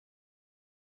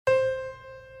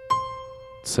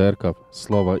Церковь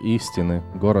Слова Истины,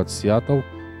 город Сиэтл,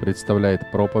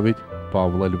 представляет проповедь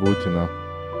Павла Львутина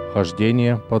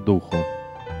 «Хождение по Духу».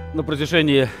 На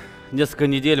протяжении нескольких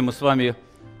недель мы с вами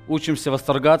учимся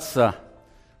восторгаться,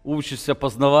 учимся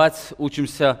познавать,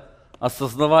 учимся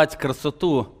осознавать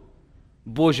красоту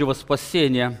Божьего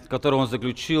спасения, которое Он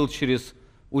заключил через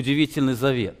удивительный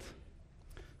завет.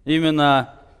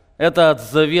 Именно этот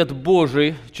завет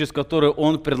Божий, через который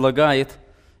Он предлагает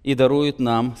и дарует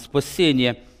нам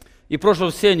спасение. И в прошлое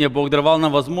воскресенье Бог даровал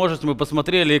нам возможность, мы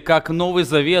посмотрели, как Новый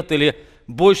Завет или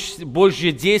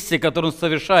Божье действие, которое Он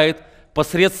совершает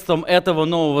посредством этого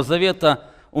Нового Завета,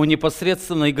 Он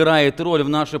непосредственно играет роль в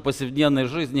нашей повседневной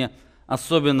жизни,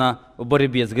 особенно в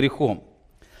борьбе с грехом.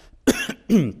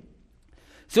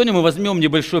 Сегодня мы возьмем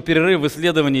небольшой перерыв в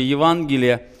исследовании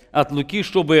Евангелия от Луки,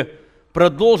 чтобы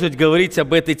продолжить говорить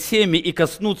об этой теме и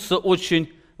коснуться очень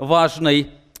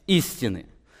важной истины.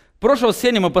 В прошлом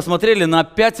воскресенье мы посмотрели на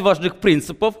 5 важных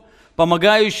принципов,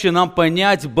 помогающих нам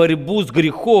понять борьбу с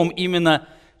грехом именно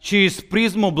через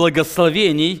призму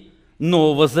благословений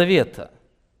Нового Завета.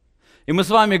 И мы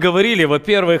с вами говорили,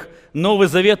 во-первых, Новый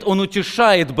Завет, он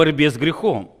утешает в борьбе с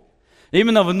грехом.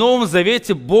 Именно в Новом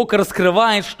Завете Бог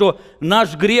раскрывает, что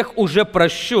наш грех уже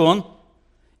прощен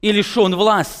и лишен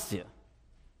власти.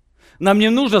 Нам не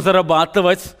нужно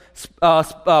зарабатывать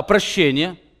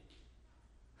прощение.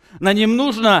 Нам не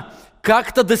нужно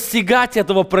как-то достигать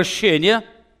этого прощения,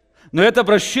 но это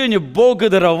прощение Бог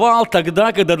даровал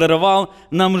тогда, когда даровал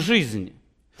нам жизнь.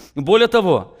 Более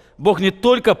того, Бог не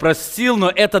только простил, но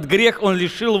этот грех Он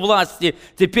лишил власти.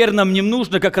 Теперь нам не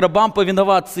нужно, как рабам,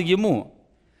 повиноваться Ему.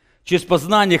 Через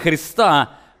познание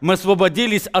Христа мы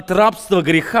освободились от рабства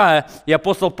греха, и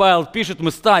апостол Павел пишет,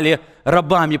 мы стали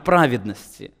рабами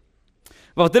праведности.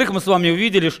 Во-вторых, мы с вами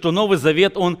увидели, что Новый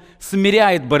Завет, он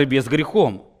смиряет в борьбе с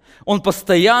грехом. Он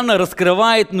постоянно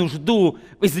раскрывает нужду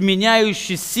в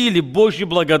изменяющей силе Божьей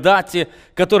благодати,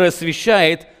 которая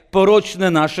освещает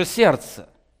порочное наше сердце.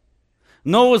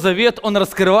 Новый Завет, он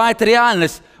раскрывает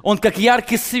реальность, он как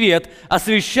яркий свет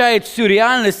освещает всю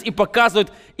реальность и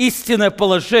показывает истинное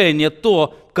положение,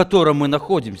 то, в котором мы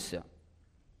находимся.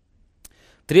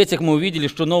 В-третьих, мы увидели,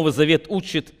 что Новый Завет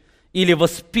учит или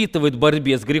воспитывает в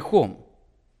борьбе с грехом.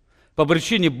 По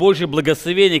причине Божьего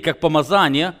благословения, как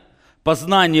помазания,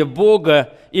 познания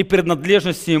Бога и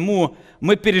принадлежности Ему,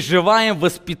 мы переживаем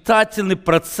воспитательный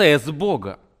процесс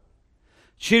Бога.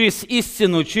 Через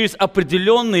истину, через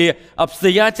определенные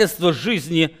обстоятельства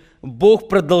жизни Бог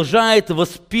продолжает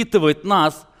воспитывать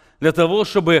нас для того,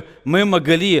 чтобы мы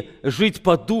могли жить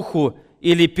по духу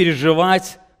или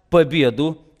переживать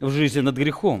победу в жизни над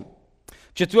грехом.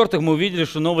 В-четвертых, мы увидели,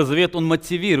 что Новый Завет, он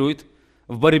мотивирует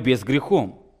в борьбе с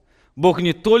грехом. Бог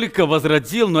не только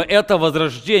возродил, но это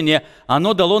возрождение,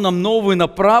 оно дало нам новую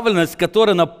направленность,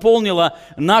 которая наполнила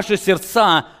наши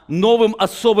сердца новым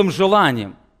особым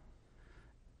желанием.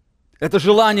 Это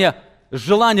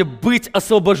желание быть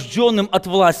освобожденным от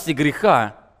власти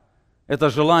греха. Это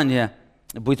желание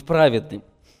быть праведным.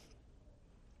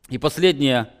 И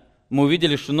последнее, мы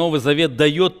увидели, что Новый Завет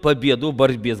дает победу в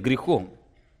борьбе с грехом.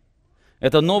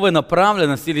 Это новая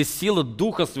направленность или сила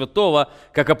Духа Святого,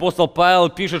 как апостол Павел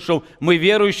пишет, что мы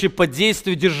верующие под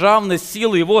действием державной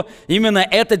силы Его. Именно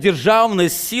эта державная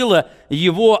сила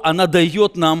Его, она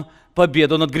дает нам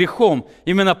победу над грехом.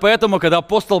 Именно поэтому, когда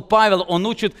апостол Павел, он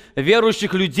учит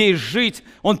верующих людей жить,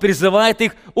 он призывает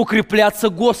их укрепляться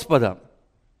Господом.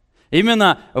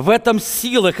 Именно в этом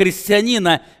сила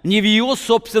христианина не в его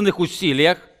собственных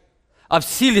усилиях, а в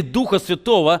силе Духа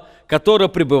Святого, который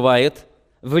пребывает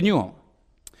в нем.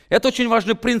 Это очень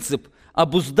важный принцип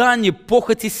обуздания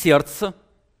похоти сердца,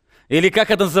 или, как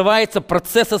это называется,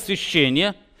 процесс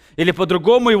освящения, или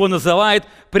по-другому его называют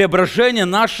преображение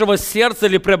нашего сердца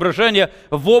или преображение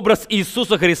в образ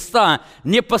Иисуса Христа,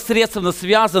 непосредственно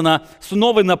связано с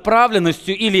новой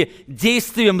направленностью или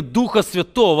действием Духа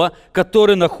Святого,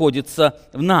 который находится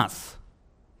в нас.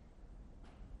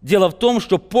 Дело в том,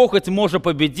 что похоть можно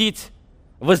победить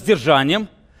воздержанием,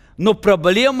 но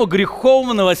проблему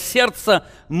греховного сердца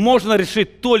можно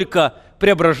решить только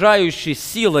преображающей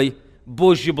силой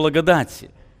Божьей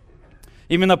благодати.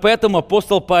 Именно поэтому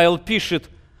апостол Павел пишет: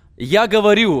 «Я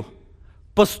говорю,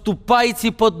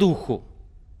 поступайте по духу,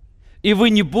 и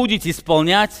вы не будете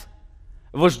исполнять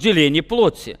вожделение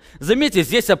плоти». Заметьте,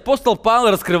 здесь апостол Павел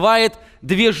раскрывает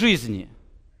 2 жизни.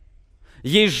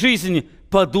 Есть жизнь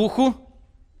по духу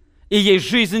и есть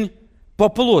жизнь по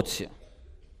плоти.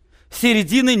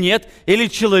 Середины нет, или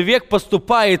человек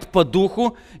поступает по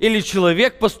духу, или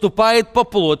человек поступает по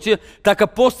плоти. Так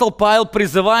апостол Павел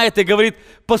призывает и говорит: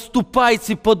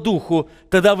 поступайте по духу,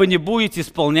 тогда вы не будете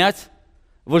исполнять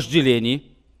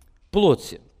вожделений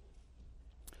плоти.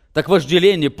 Так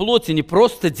вожделение плоти не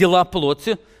просто дела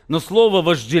плоти, но слово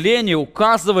 «вожделение»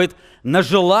 указывает на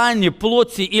желание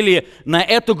плоти или на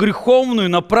эту греховную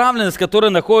направленность, которая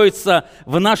находится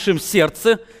в нашем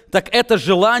сердце. Так это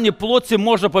желание плоти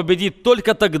можно победить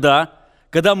только тогда,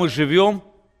 когда мы живем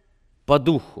по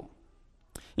духу.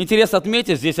 Интересно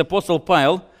отметить, здесь апостол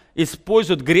Павел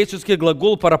использует греческий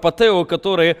глагол «парапатео»,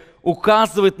 который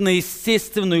указывает на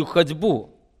естественную ходьбу.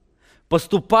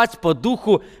 Поступать по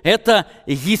духу – это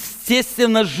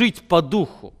естественно жить по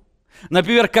духу.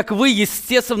 Например, как вы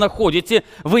естественно ходите,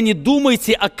 вы не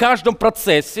думаете о каждом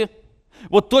процессе.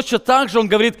 Вот точно так же он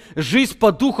говорит, жизнь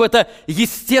по духу – это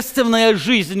естественная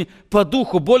жизнь по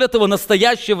духу. Более того, в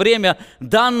настоящее время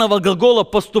данного глагола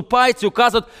 «поступайте»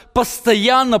 указывает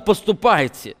 «постоянно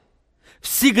поступайте».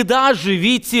 Всегда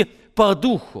живите по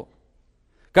духу.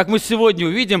 Как мы сегодня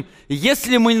увидим,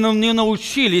 если мы не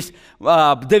научились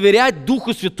доверять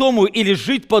Духу Святому или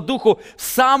жить по духу в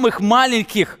самых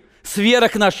маленьких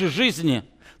сферах нашей жизни,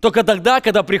 только тогда,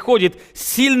 когда приходит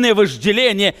сильное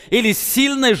вожделение или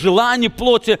сильное желание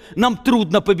плоти, нам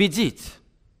трудно победить.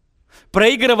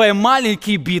 Проигрывая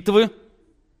маленькие битвы,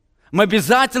 мы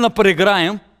обязательно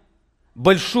проиграем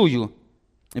большую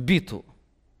битву.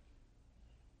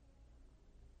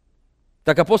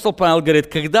 Так апостол Павел говорит,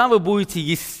 когда вы будете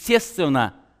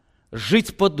естественно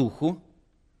жить по духу,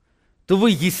 то вы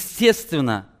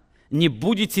естественно не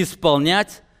будете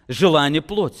исполнять желания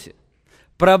плоти.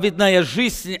 Праведная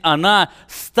жизнь, она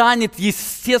станет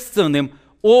естественным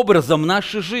образом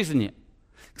нашей жизни.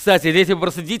 Кстати, если вы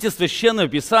проследите Священное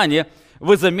Писание,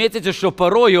 вы заметите, что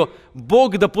порою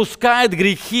Бог допускает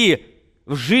грехи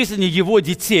в жизни Его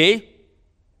детей,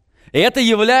 и это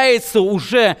является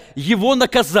уже Его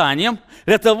наказанием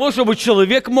для того, чтобы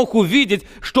человек мог увидеть,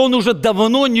 что он уже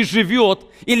давно не живет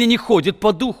или не ходит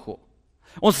по духу.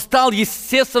 Он стал,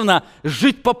 естественно,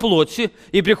 жить по плоти,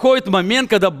 и приходит момент,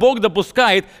 когда Бог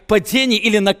допускает падение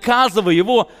или наказывая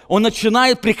его, он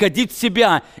начинает приходить в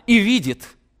себя и видит,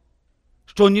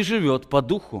 что он не живет по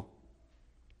духу,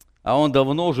 а он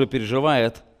давно уже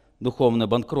переживает духовное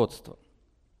банкротство.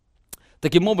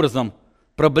 Таким образом,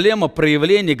 проблема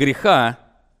проявления греха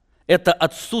 – это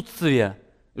отсутствие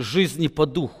жизни по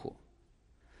духу.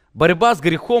 Борьба с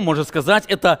грехом, можно сказать,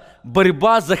 это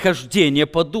борьба за хождение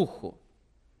по духу.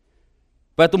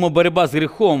 Поэтому борьба с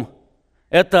грехом –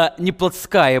 это не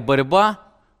плотская борьба,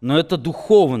 но это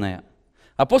духовная.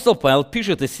 Апостол Павел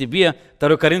пишет о себе,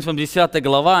 2 Коринфянам 10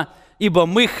 глава, «Ибо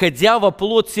мы, ходя во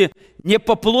плоти, не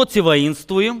по плоти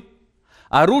воинствуем,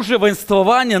 оружие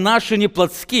воинствования наши не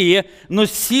плотские, но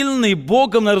сильные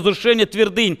Богом на разрушение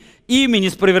твердынь, ими не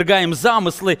спровергаем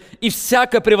замыслы и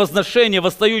всякое превозношение,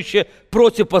 восстающее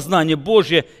против познания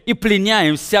Божия, и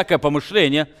пленяем всякое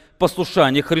помышление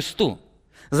послушания Христу».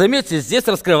 Заметьте, здесь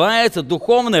раскрывается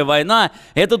духовная война.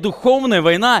 Эта духовная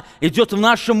война идет в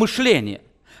нашем мышлении.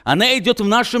 Она идет в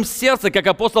нашем сердце, как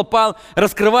апостол Павел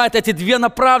раскрывает эти две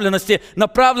направленности.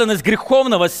 Направленность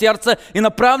греховного сердца и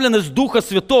направленность Духа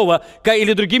Святого.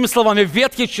 Или другими словами,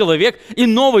 ветхий человек и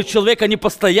новый человек, они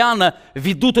постоянно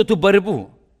ведут эту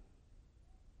борьбу.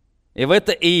 И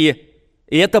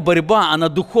эта борьба, она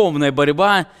духовная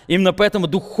борьба. Именно поэтому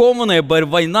духовная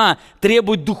война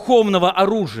требует духовного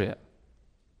оружия.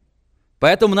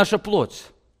 Поэтому наша плоть,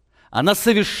 она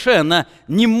совершенно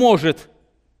не может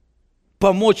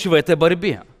помочь в этой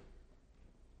борьбе.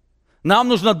 Нам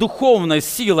нужна духовная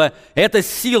сила, это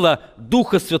сила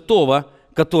Духа Святого,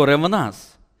 которая в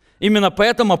нас. Именно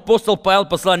поэтому апостол Павел в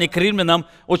послании к Римлянам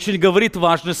очень говорит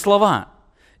важные слова.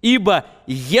 «Ибо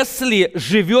если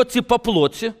живете по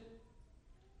плоти,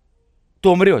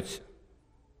 то умрете.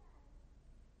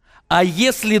 А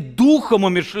если духом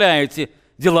умерщвляете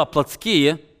дела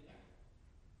плотские,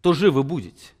 то живы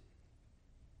будете».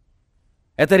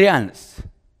 Это реальность.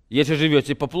 Если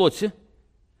живете по плоти,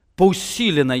 по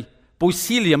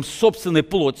усилиям собственной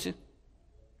плоти,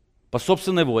 по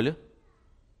собственной воле,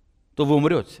 то вы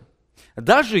умрете.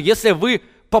 Даже если вы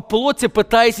по плоти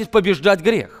пытаетесь побеждать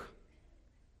грех,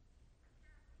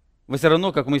 вы все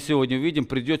равно, как мы сегодня увидим,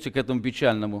 придете к этому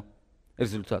печальному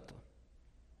результату.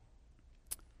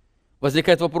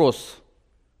 Возникает вопрос,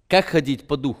 как ходить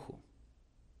по духу?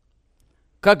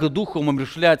 Как духом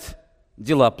умерщвлять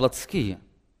дела плотские?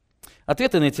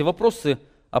 Ответы на эти вопросы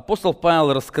апостол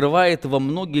Павел раскрывает во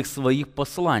многих своих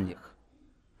посланиях,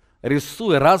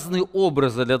 рисуя разные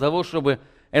образы для того, чтобы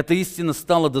эта истина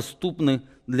стала доступной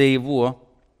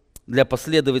для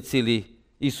последователей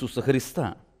Иисуса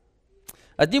Христа.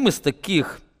 Одним из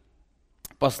таких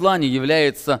посланий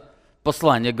является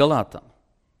послание Галатам.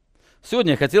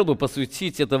 Сегодня я хотел бы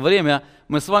посвятить это время,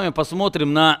 мы с вами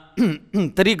посмотрим на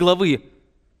 3 главы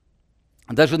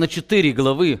даже на 4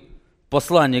 главы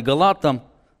послания Галатам,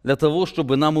 для того,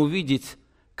 чтобы нам увидеть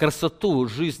красоту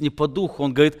жизни по духу.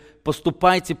 Он говорит: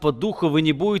 поступайте по духу, вы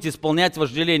не будете исполнять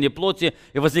вожделение плоти.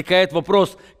 И возникает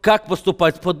вопрос, как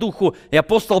поступать по духу. И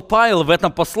апостол Павел в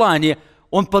этом послании,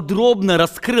 он подробно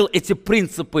раскрыл эти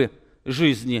принципы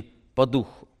жизни по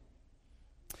духу.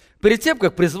 Перед тем,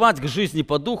 как призвать к жизни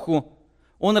по духу,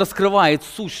 он раскрывает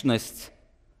сущность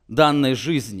данной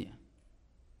жизни.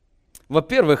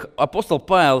 Во-первых, апостол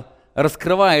Павел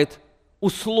раскрывает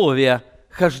условия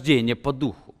хождения по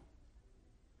духу.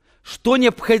 Что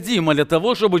необходимо для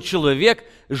того, чтобы человек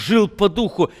жил по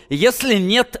духу? Если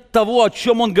нет того, о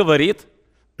чем он говорит,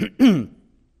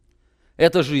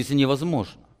 эта жизнь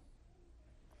невозможна.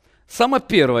 Самое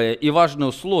первое и важное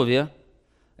условие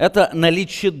 – это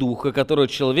наличие духа, которое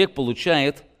человек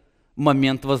получает в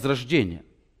момент возрождения.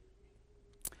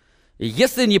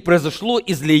 Если не произошло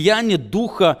излияние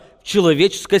духа в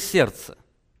человеческое сердце,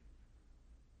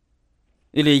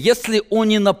 или если он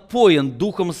не напоен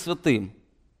Духом Святым,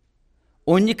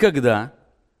 он никогда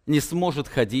не сможет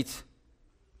ходить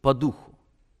по духу.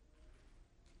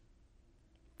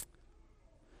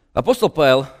 Апостол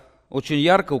Павел очень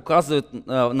ярко указывает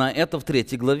на это в 3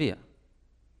 главе.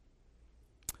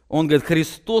 Он говорит: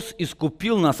 Христос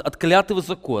искупил нас от клятвы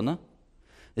закона,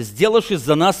 сделавшись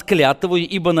за нас клятвою,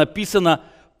 ибо написано: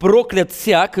 проклят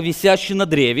всяк, висящий на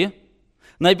древе.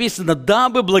 Написано: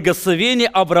 дабы благословение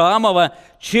Авраамова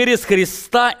через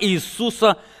Христа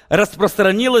Иисуса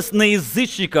распространилось на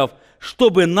язычников,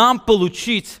 чтобы нам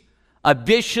получить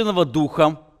обещанного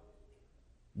Духа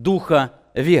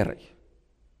верой.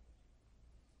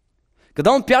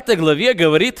 Когда он в 5 главе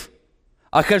говорит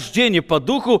о хождении по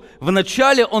духу,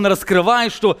 вначале он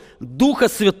раскрывает, что Духа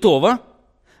Святого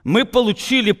мы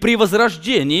получили при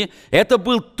возрождении. Это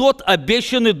был тот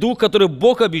обещанный Дух, который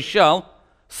Бог обещал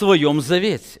в Своем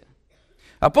завете.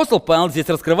 Апостол Павел здесь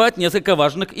раскрывает несколько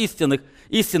важных истин.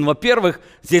 Во-первых,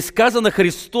 здесь сказано: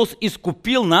 Христос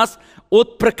искупил нас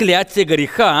от проклятия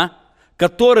греха,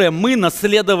 которое мы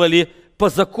наследовали по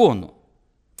закону.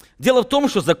 Дело в том,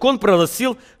 что закон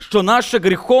прогласил, что наше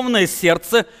греховное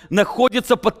сердце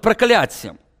находится под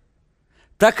проклятием.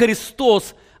 Так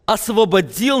Христос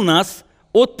освободил нас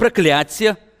от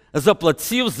проклятия,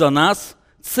 заплатив за нас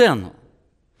цену.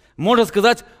 Можно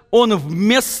сказать, Он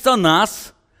вместо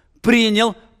нас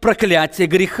принял проклятие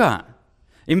греха.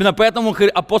 Именно поэтому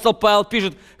апостол Павел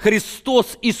пишет: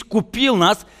 Христос искупил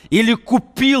нас или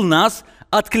купил нас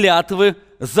от клятвы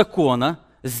закона,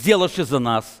 сделавши за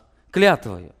нас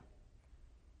клятвою.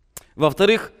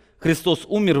 Во-вторых, Христос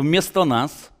умер вместо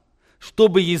нас,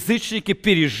 чтобы язычники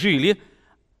пережили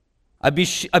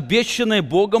обещанное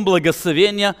Богом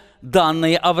благословение,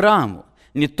 данное Аврааму.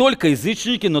 Не только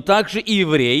язычники, но также и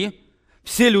евреи.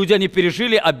 Все люди, они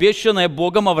пережили обещанное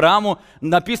Богом Аврааму.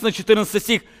 Написано 14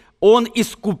 стих: Он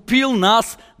искупил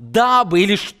нас, дабы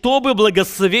или чтобы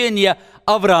благословение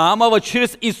Авраамова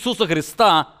через Иисуса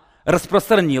Христа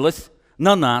распространилось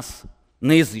на нас,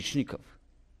 на язычников.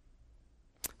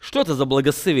 Что это за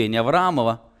благословение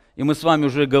Авраамова? И мы с вами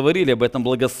уже говорили об этом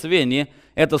благословении.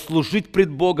 Это служить пред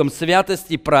Богом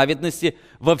святости и праведности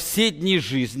во все дни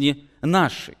жизни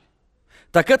нашей.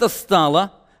 Так это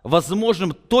стало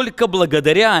возможным только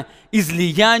благодаря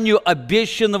излиянию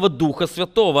обещанного Духа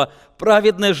Святого в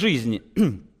праведной жизни.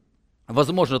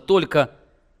 Возможно только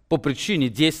по причине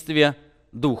действия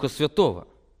Духа Святого.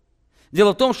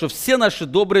 Дело в том, что все наши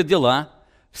добрые дела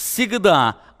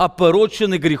всегда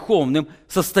опорочены греховным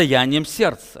состоянием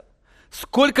сердца.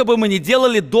 Сколько бы мы ни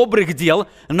делали добрых дел,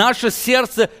 наше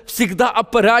сердце всегда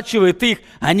опорачивает их,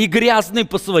 они грязны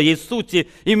по своей сути.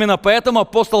 Именно поэтому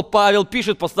апостол Павел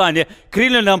пишет послание к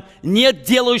римлянам: нет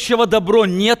делающего добро,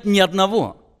 нет ни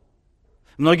одного.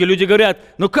 Многие люди говорят: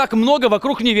 ну как много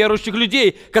вокруг неверующих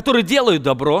людей, которые делают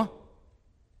добро.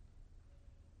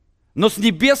 Но с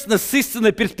небесной, с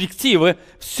истинной перспективы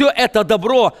все это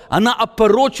добро, оно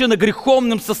опорочено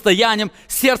греховным состоянием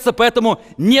сердца, поэтому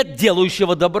нет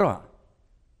делающего добра.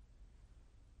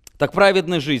 Так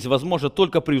праведная жизнь возможна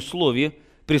только при условии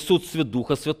присутствия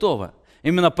Духа Святого.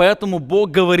 Именно поэтому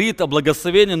Бог говорит о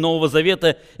благословении Нового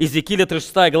Завета, Иезекииля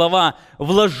 36 глава: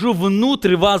 «Вложу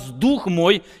внутрь вас Дух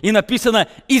мой», и написано: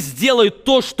 «И сделаю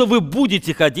то, что вы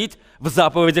будете ходить в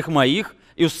заповедях моих,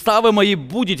 и уставы мои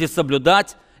будете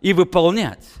соблюдать и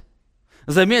выполнять».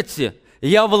 Заметьте,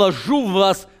 я вложу в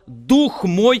вас Дух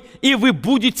мой, и вы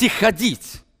будете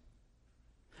ходить.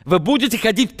 Вы будете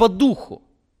ходить по Духу.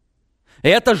 И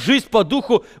эта жизнь по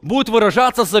Духу будет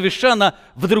выражаться совершенно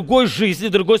в другой жизни,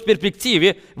 в другой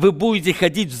перспективе. Вы будете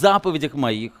ходить в заповедях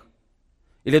моих.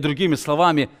 Или другими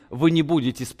словами, вы не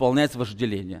будете исполнять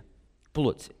вожделение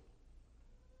плоти.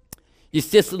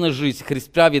 Естественная жизнь,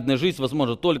 праведная жизнь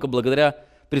возможна только благодаря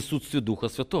присутствию Духа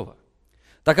Святого.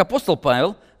 Так апостол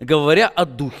Павел, говоря о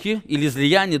Духе или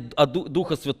излиянии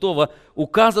Духа Святого,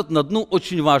 указывает на одну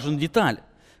очень важную деталь.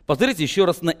 Посмотрите еще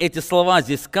раз на эти слова.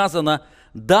 Здесь сказано: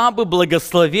 «Дабы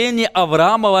благословение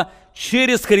Авраамова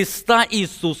через Христа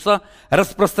Иисуса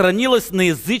распространилось на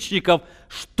язычников,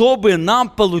 чтобы нам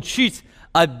получить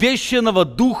обещанного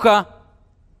Духа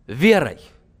верой».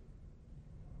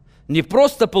 Не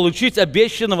просто получить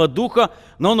обещанного Духа,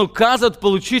 но он указывает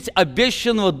получить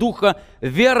обещанного Духа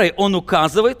верой. Он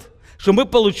указывает, что мы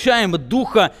получаем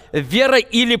Духа верой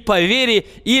или по вере,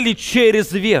 или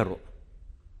через веру.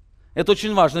 Это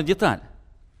очень важная деталь.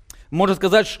 Можно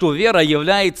сказать, что вера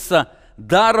является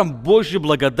даром Божьей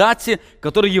благодати,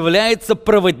 который является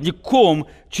проводником,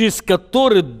 через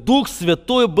который Дух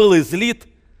Святой был излит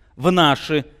в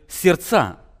наши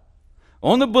сердца.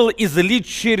 Он был излит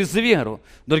через веру.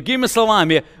 Другими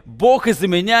словами, Бог,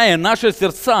 изменяя наши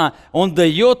сердца, Он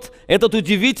дает этот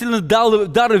удивительный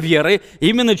дар веры.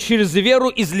 Именно через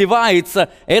веру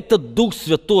изливается этот Дух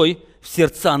Святой в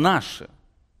сердца наши.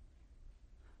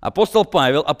 Апостол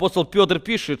Петр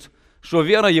пишет, что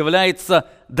вера является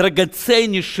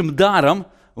драгоценнейшим даром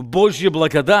Божьей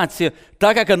благодати,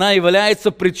 так как она является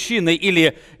причиной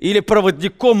или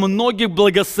проводником многих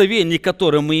благословений,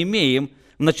 которые мы имеем.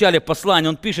 В начале послания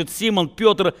он пишет: «Симон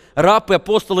Петр, раб и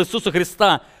апостол Иисуса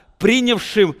Христа,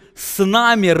 принявшим с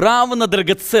нами равно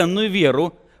драгоценную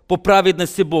веру по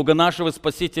праведности Бога нашего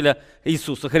Спасителя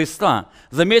Иисуса Христа».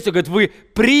 Заметьте, говорит, вы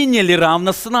приняли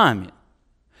равно с нами.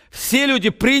 Все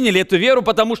люди приняли эту веру,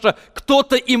 потому что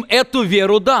кто-то им эту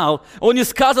веру дал. Не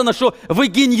сказано, что вы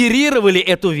генерировали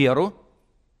эту веру,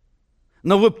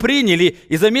 но вы приняли.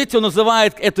 И заметьте, он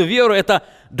называет эту веру, это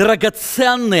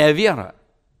драгоценная вера.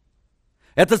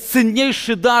 Это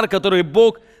ценнейший дар, который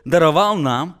Бог даровал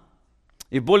нам.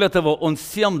 И более того, Он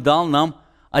всем дал нам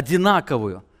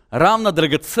одинаковую, равно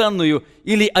драгоценную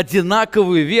или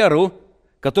одинаковую веру,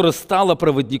 которая стала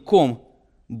проводником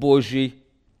Божьей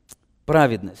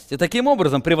праведности. И таким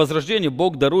образом, при возрождении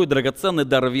Бог дарует драгоценный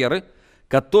дар веры,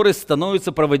 который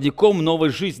становится проводником новой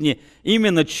жизни.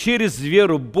 Именно через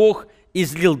веру Бог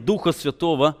излил Духа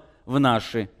Святого в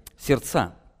наши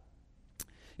сердца.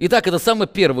 Итак, это самое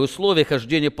первое условие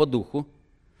хождения по Духу.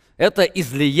 Это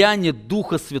излияние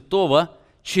Духа Святого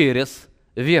через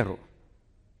веру.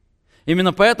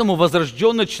 Именно поэтому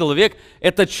возрожденный человек –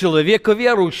 это человек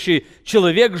верующий,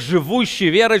 человек живущий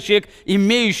верой, человек,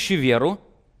 имеющий веру.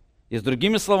 И с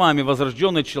другими словами,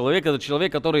 возрожденный человек – это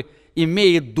человек, который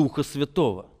имеет Духа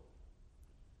Святого.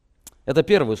 Это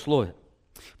первое условие.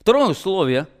 Второе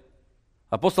условие.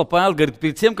 Апостол Павел говорит,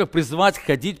 перед тем, как призвать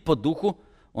ходить по Духу,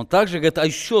 он также говорит о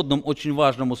еще одном очень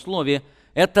важном условии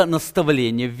 – это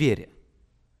наставление в вере.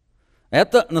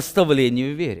 Это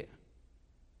наставление в вере.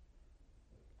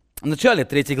 В начале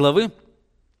 3 главы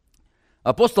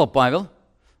апостол Павел,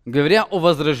 говоря о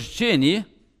возрождении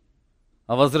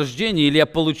или о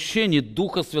получении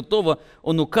Духа Святого,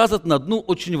 он указывает на одну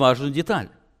очень важную деталь.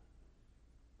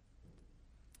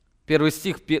 1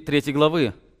 стих 3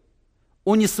 главы.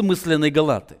 «О несмысленной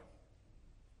Галаты!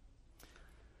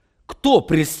 Кто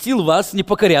прельстил вас не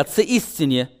покоряться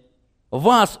истине?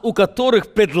 Вас, у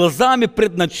которых пред глазами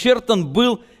предначертан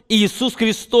был Иисус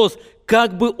Христос,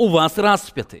 как бы у вас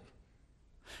распятый».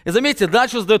 И заметьте,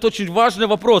 дальше задает очень важный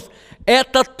вопрос.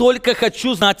 Это только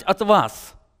хочу знать от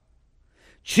вас.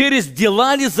 Через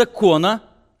дела ли закона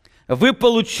вы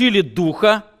получили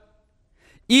Духа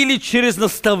или через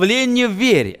наставление в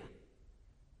вере?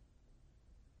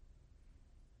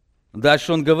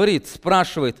 Дальше он говорит,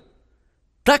 спрашивает,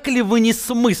 так ли вы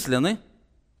несмысленны,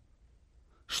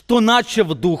 что,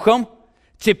 начав Духом,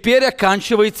 теперь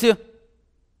оканчиваете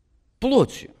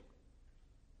плотью?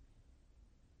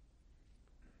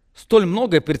 Столь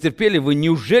многое претерпели вы,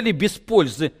 неужели без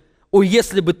пользы? О,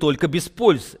 если бы только без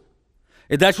пользы.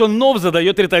 И дальше он вновь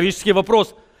задает риторический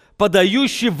вопрос.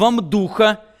 Подающий вам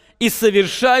Духа и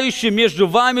совершающий между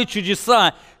вами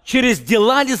чудеса, через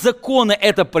дела ли закона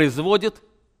это производит?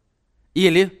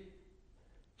 Или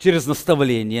через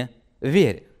наставление в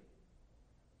вере?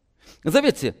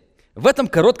 Заметьте, в этом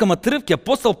коротком отрывке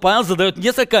апостол Павел задает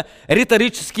несколько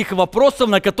риторических вопросов,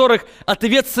 на которых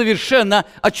ответ совершенно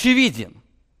очевиден.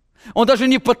 Он даже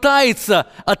не пытается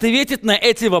ответить на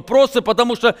эти вопросы,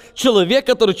 потому что человек,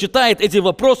 который читает эти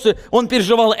вопросы, он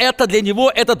переживал это, для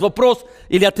него этот вопрос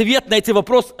или ответы на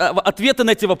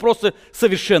эти вопросы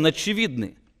совершенно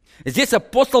очевидны. Здесь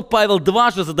апостол Павел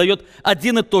дважды задает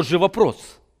один и тот же вопрос.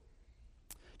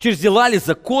 Через дела ли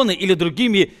законы или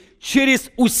другими, через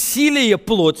усилие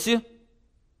плоти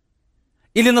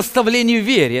или наставление в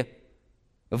вере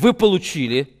вы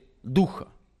получили Духа.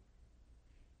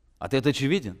 Ответ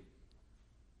очевиден.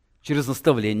 Через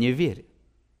наставление в вере.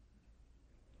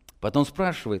 Потом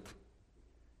спрашивает,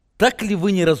 так ли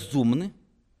вы неразумны,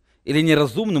 или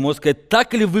неразумны, можно сказать,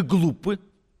 так ли вы глупы,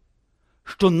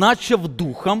 что, начав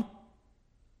духом,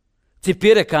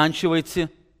 теперь оканчиваете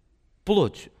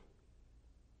плотью.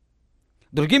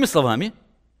 Другими словами,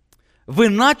 вы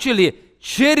начали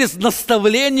через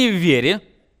наставление в вере,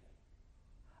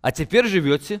 а теперь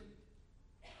живете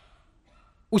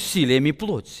усилиями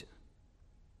плоти.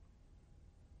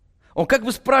 Он как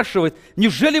бы спрашивает,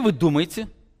 неужели вы думаете,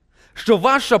 что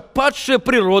ваша падшая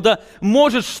природа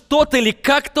может что-то или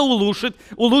как-то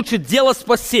улучшить дело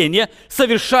спасения,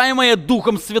 совершаемое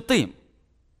Духом Святым?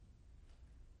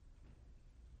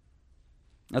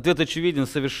 Ответ очевиден,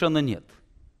 совершенно нет.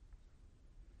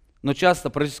 Но часто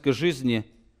в практической жизни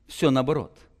все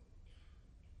наоборот.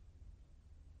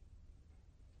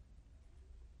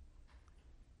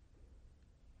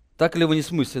 Так ли вы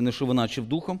несмысленны, что вы, начав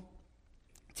духом,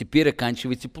 теперь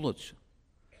оканчиваете плотью?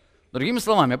 Другими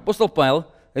словами, апостол Павел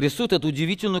рисует эту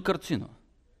удивительную картину.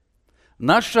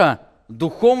 Наша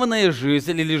духовная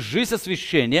жизнь или жизнь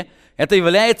освящения – это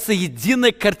является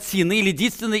единой картиной или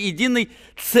единой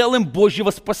целым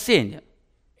Божьего спасения.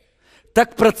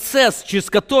 Так процесс, через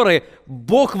который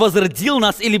Бог возродил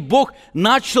нас или Бог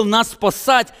начал нас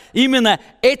спасать, именно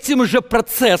этим же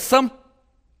процессом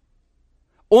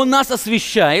Он нас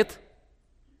освящает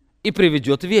и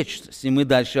приведет в вечность. И мы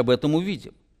дальше об этом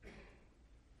увидим.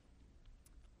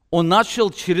 Он начал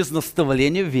через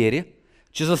наставление в вере.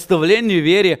 Через наставление в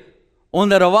вере Он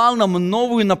даровал нам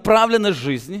новую направленность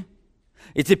жизни.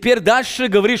 И теперь дальше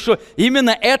говорит, что именно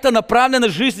эта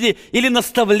направленность жизни или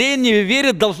наставление в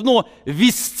вере должно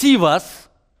вести вас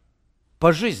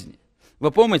по жизни.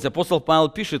 Вы помните, апостол Павел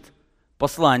пишет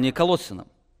послание Колоссянам.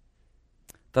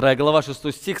 2 глава,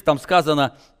 6 стих, там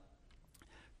сказано,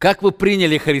 как вы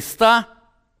приняли Христа,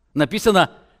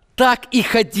 написано, так и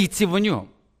ходите в Нем.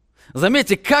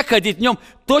 Заметьте, как ходить в Нем,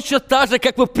 точно так же,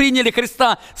 как вы приняли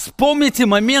Христа. Вспомните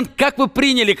момент, как вы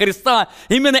приняли Христа.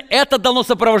 Именно это должно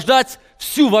сопровождать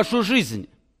всю вашу жизнь.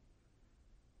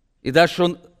 И дальше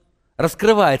он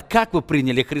раскрывает, как вы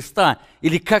приняли Христа,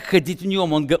 или как ходить в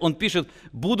Нем. Он пишет,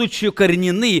 будучи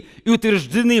укоренены и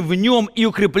утверждены в Нем и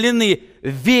укреплены в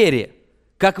вере,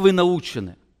 как вы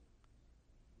научены.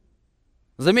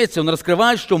 Заметьте, он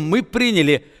раскрывает, что мы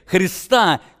приняли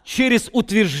Христа через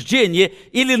утверждение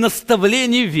или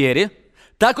наставление в вере.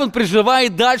 Так он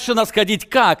призывает дальше нас ходить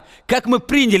как? Как мы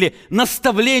приняли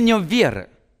наставлением веры.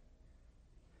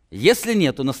 Если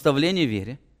нет наставления в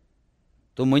вере,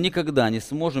 то мы никогда не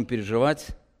сможем переживать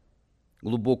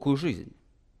глубокую жизнь.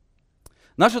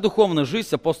 Наша духовная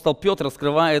жизнь апостол Петр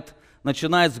раскрывает,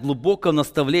 начинает с глубокого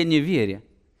наставления в вере.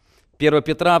 1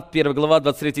 Петра, 1 глава,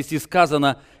 23 стих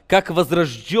сказано, как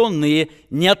возрожденные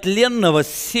не от тленного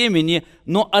семени,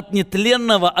 но от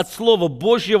нетленного, от Слова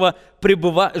Божьего,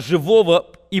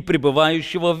 живого и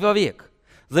пребывающего вовек.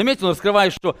 Заметьте, он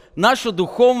раскрывает, что наша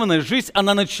духовная жизнь,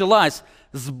 она началась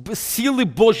с силы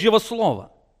Божьего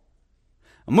Слова.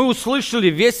 Мы услышали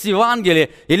весть Евангелия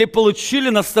или получили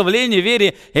наставление в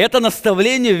вере, и это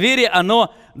наставление в вере,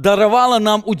 оно даровало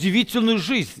нам удивительную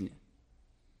жизнь.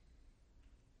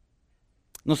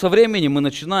 Но со временем мы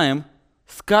начинаем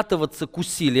скатываться к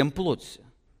усилиям плоти.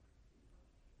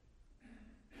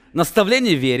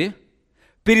 Наставление в вере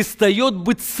перестает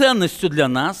быть ценностью для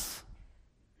нас,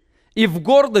 и в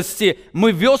гордости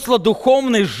мы весла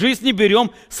духовной жизни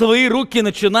берем в свои руки и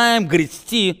начинаем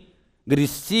грести,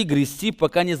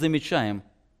 пока не замечаем,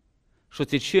 что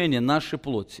течение нашей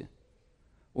плоти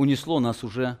унесло нас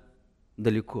уже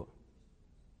далеко.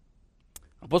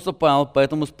 Апостол Павел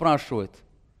поэтому спрашивает,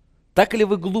 так ли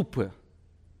вы глупы,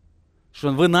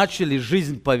 что вы начали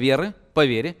жизнь по вере,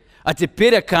 а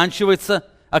теперь оканчивается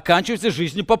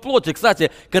жизнью по плоти?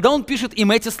 Кстати, когда он пишет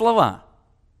им эти слова,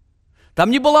 там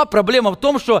не была проблема в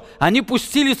том, что они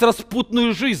пустились в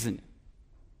распутную жизнь.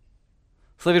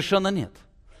 Совершенно нет.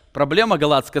 Проблема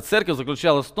Галатской церкви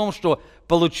заключалась в том, что,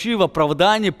 получив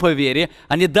оправдание по вере,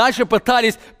 они дальше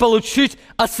пытались получить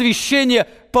освящение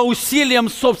по усилиям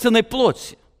собственной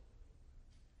плоти.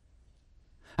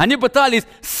 Они пытались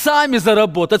сами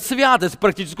заработать святость,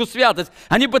 практическую святость.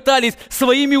 Они пытались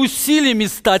своими усилиями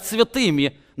стать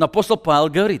святыми. Но апостол Павел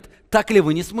говорит, так ли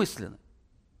вы несмысленны?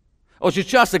 Очень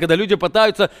часто, когда люди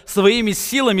пытаются своими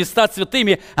силами стать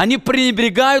святыми, они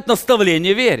пренебрегают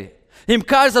наставление вере. Им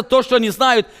кажется, то, что они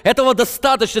знают, этого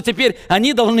достаточно. Теперь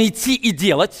они должны идти и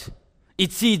делать.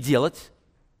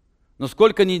 Но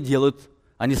сколько они делают,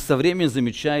 они со временем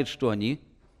замечают, что они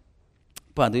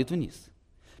падают вниз.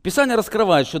 Писание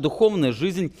раскрывает, что духовная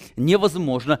жизнь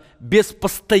невозможна без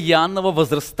постоянного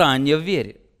возрастания в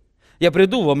вере. Я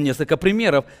приведу вам несколько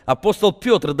примеров. Апостол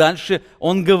Петр дальше,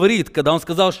 он говорит, когда он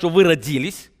сказал, что вы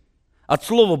родились от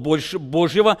Слова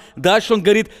Божьего, дальше он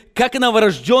говорит, как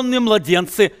новорожденные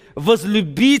младенцы,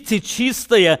 возлюбите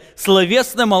чистое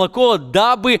словесное молоко,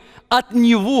 дабы от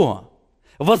него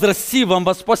возрасти вам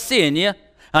во спасение.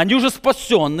 Они уже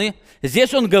спасенны.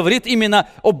 Здесь он говорит именно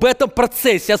об этом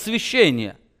процессе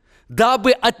освящения.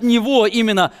 Дабы от него,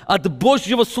 именно от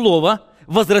Божьего Слова,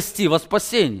 возрасти во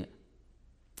спасение.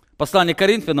 Послание к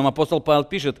Коринфянам апостол Павел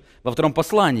пишет во втором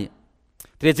послании,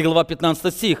 3 глава,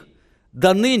 15 стих.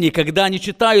 «Да ныне, когда они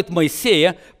читают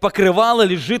Моисея, покрывало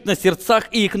лежит на сердцах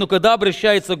их, но когда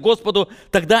обращается к Господу,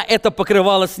 тогда это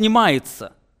покрывало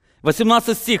снимается».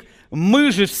 18 стих.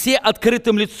 «Мы же все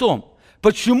открытым лицом».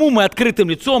 Почему мы открытым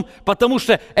лицом? Потому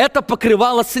что это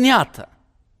покрывало снято.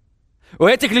 У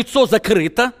этих лицо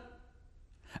закрыто,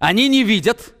 они не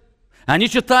видят, они,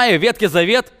 читая Ветхий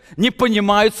Завет, не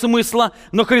понимают смысла,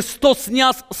 но Христос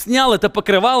снял это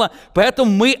покрывало,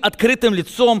 поэтому мы открытым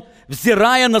лицом,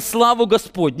 взирая на славу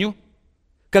Господню,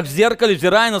 как в зеркале,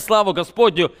 взирая на славу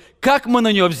Господню, как мы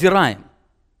на нее взираем?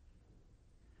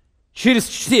 Через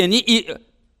чтение и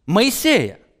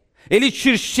Моисея или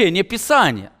через чтение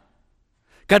Писания.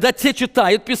 Когда те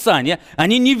читают Писание,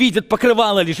 они не видят,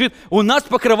 покрывало лежит. У нас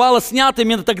покрывало снято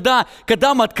именно тогда,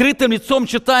 когда мы открытым лицом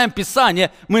читаем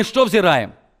Писание. Мы что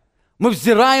взираем? Мы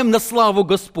взираем на славу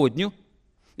Господню.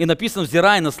 И написано,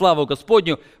 взирая на славу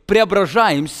Господню,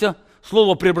 преображаемся.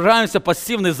 Слово «преображаемся»,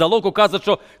 пассивный залог указывает,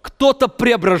 что кто-то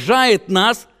преображает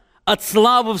нас от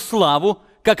славы в славу,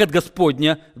 как от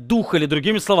Господня Духа, или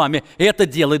другими словами, и это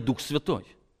делает Дух Святой.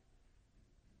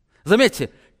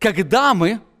 Заметьте, когда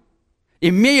мы,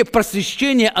 имея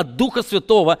просвещение от Духа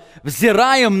Святого,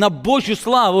 взираем на Божью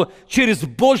славу через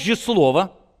Божье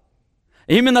Слово,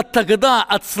 именно тогда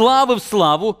от славы в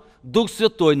славу Дух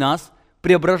Святой нас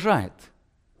преображает.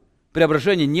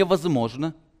 Преображение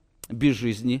невозможно без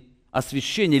жизни,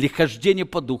 освящение или хождение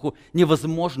по Духу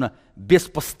невозможно без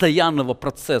постоянного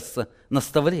процесса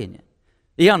наставления.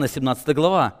 Иоанна 17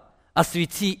 глава.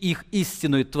 «Освети их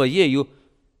истиною Твоею,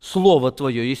 Слово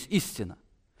Твое есть истина».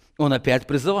 Он опять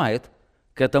призывает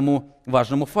к этому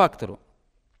важному фактору.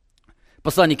 В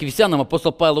послании к Ефесянам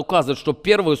апостол Павел указывает, что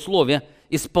первое условие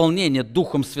исполнения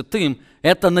Духом Святым –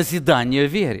 это назидание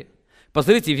в вере.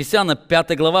 Посмотрите, Ефесянам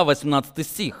 5 глава, 18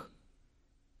 стих.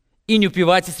 «И не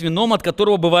упивайтесь вином, от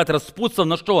которого бывает распутство,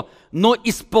 но что? Но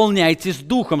исполняйтесь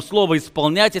Духом». Слово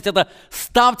 «исполняйтесь» – это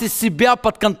ставьте себя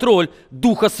под контроль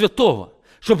Духа Святого,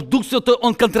 чтобы Дух Святой,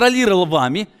 Он контролировал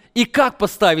вами. И как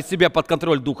поставить себя под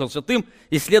контроль Духом Святым?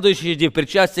 И следующие идеи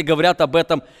причастия говорят об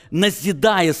этом,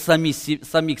 назидая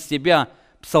самих себя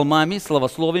псалмами,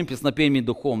 словословием, песнопениями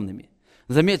духовными.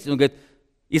 Заметьте, он говорит,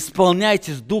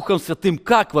 исполняйтесь Духом Святым.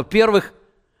 Как? Во-первых,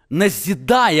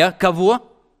 назидая кого?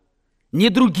 Не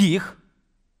других,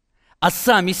 а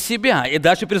сами себя. И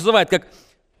дальше призывает, как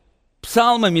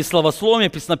псалмами,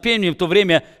 словословиями, песнопениями. В то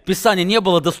время Писание не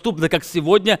было доступно, как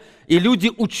сегодня, и люди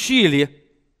учили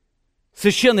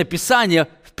Священное Писание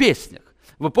в песнях.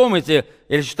 Вы помните,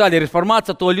 или читали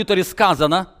реформацию, то о Лютере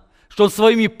сказано, что он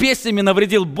своими песнями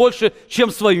навредил больше, чем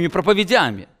своими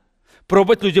проповедями.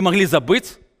 Пробовать люди могли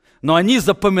забыть, но они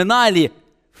запоминали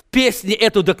в песне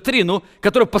эту доктрину,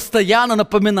 которую постоянно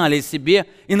напоминали себе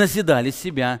и назидали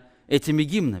себя этими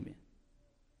гимнами.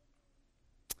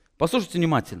 Послушайте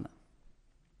внимательно.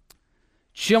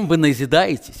 Чем вы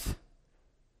назидаетесь,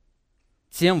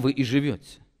 тем вы и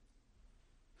живете.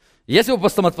 Если вы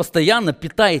постоянно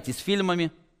питаетесь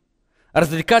фильмами,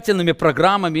 развлекательными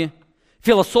программами,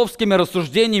 философскими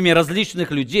рассуждениями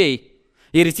различных людей,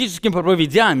 еретическими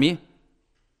проповедями,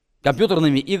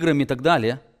 компьютерными играми и так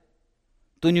далее,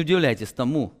 то не удивляйтесь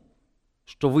тому,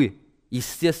 что вы,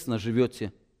 естественно,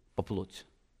 живете по плоти.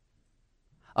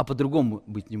 А по-другому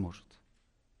быть не может.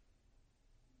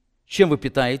 Чем вы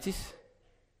питаетесь,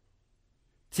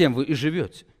 тем вы и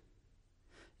живете.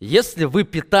 Если вы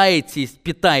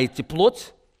питаете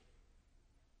плоть,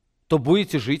 то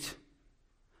будете жить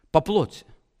по плоти.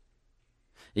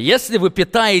 Если вы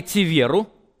питаете веру,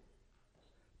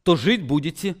 то жить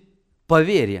будете по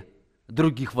вере.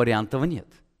 Других вариантов нет.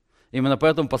 Именно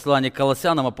поэтому в послании к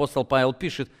Колоссянам апостол Павел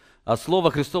пишет, а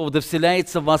Слово Христово да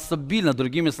вселяется в вас обильно.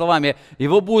 Другими словами,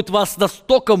 его будет в вас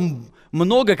настолько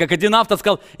много, как один автор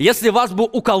сказал, если вас бы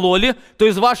укололи, то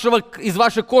из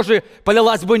вашей кожи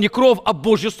полилась бы не кровь, а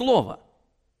Божье Слово.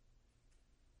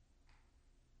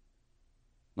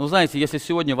 Но знаете, если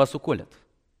сегодня вас уколят,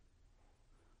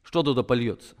 что туда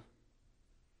польется?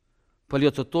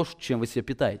 Польется то, чем вы себя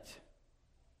питаете.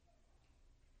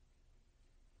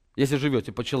 Если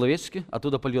живете по-человечески,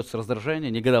 оттуда польется раздражение,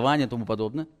 негодование и тому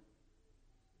подобное.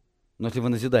 Но если вы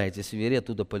назидаетесь в вере,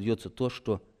 оттуда польется то,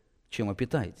 чем вы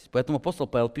питаетесь. Поэтому апостол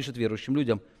Павел пишет верующим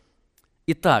людям: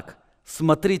 «Итак,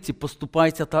 смотрите,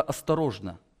 поступайте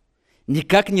осторожно, не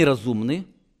как неразумные,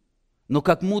 но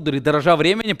как мудрые, дорожа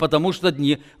времени, потому что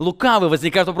дни лукавы».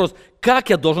 Возникает вопрос: как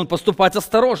я должен поступать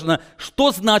осторожно?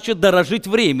 Что значит дорожить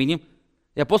временем?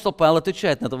 И апостол Павел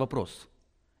отвечает на этот вопрос.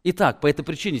 Итак, по этой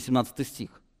причине, 17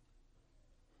 стих.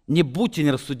 «Не будьте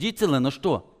нерассудительны, но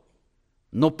что?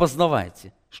 Но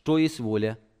познавайте, что есть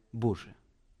воля Божия».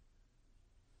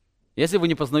 Если вы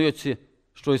не познаете,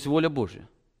 что есть воля Божия,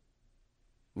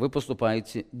 вы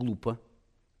поступаете глупо,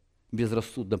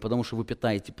 безрассудно, потому что вы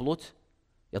питаете плоть,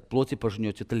 и от плоти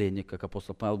пожнете тление, как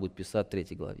апостол Павел будет писать в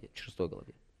 3 главе, 6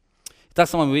 главе. Итак,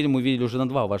 с вами мы видели уже на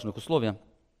 2 важных условия.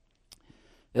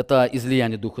 Это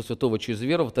излияние Духа Святого через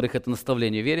веру. Во-вторых, это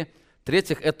наставление в вере.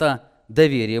 В-третьих, это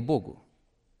доверие Богу.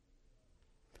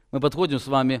 Мы подходим с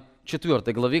вами к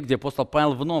 4 главе, где апостол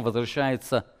Павел вновь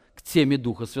возвращается к теме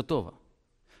Духа Святого.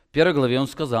 В 1 главе он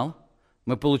сказал: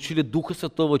 мы получили Духа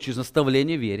Святого через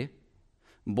наставление в вере.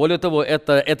 Более того,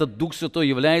 этот Дух Святой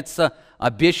является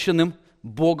обещанным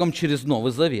Богом через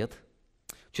Новый Завет.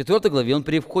 В 4 главе он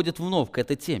переходит вновь к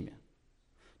этой теме.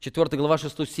 4 глава,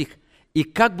 6 стих. «И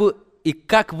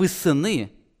как вы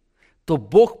сыны, то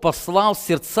Бог послал в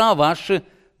сердца ваши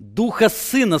Духа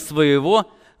Сына Своего,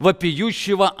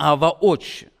 вопиющего Ава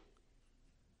Отче».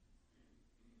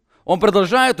 Он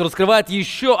продолжает, раскрывает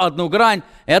еще одну грань,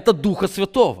 это Духа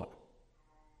Святого.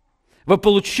 Вы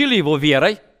получили Его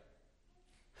верой.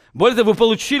 Более того, вы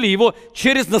получили Его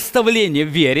через наставление в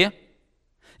вере.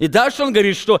 И дальше он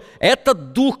говорит, что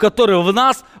этот Дух, который в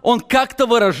нас, он как-то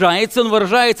выражается. Он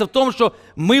выражается в том, что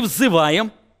мы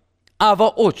взываем Ава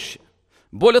Отче.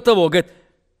 Более того, говорит,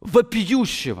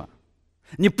 вопиющего.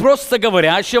 Не просто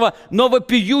говорящего, но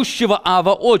вопиющего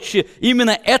Ава Отче.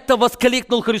 Именно это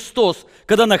воскликнул Христос,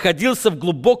 когда находился в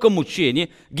глубоком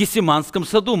мучении в Гефсиманском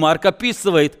саду. Марк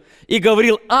описывает и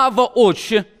говорил: Ава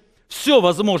Отче, все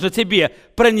возможно тебе,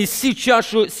 пронеси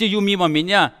чашу сию мимо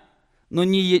меня, но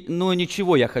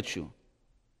ничего я хочу,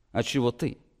 а чего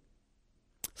ты.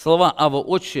 Слова Ава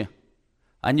Отче,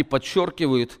 они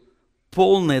подчеркивают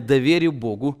полное доверие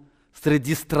Богу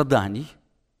среди страданий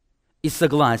и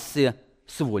согласие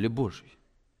с волей Божьей.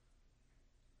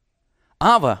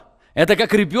 Ава – это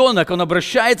как ребенок, он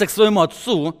обращается к своему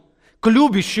отцу, к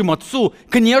любящему отцу,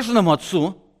 к нежному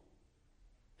отцу,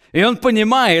 и он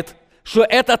понимает, что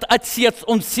этот отец,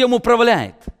 он всем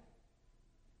управляет.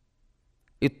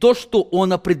 И то, что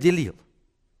он определил,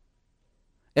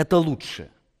 это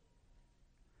лучшее.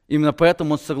 Именно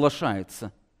поэтому он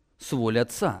соглашается с волей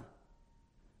Отца.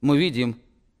 Мы видим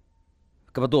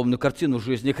подобную картину в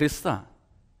жизни Христа.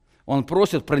 Он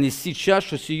просит пронести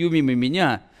чашу сию мимо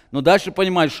меня, но дальше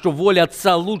понимает, что воля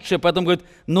Отца лучшая, поэтому говорит: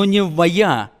 но не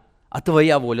моя, а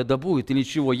твоя воля да будет, или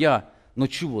чего я, но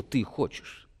чего ты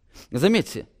хочешь.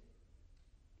 Заметьте,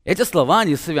 эти слова,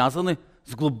 они связаны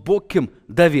с глубоким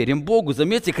доверием Богу.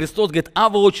 Заметьте, Христос говорит: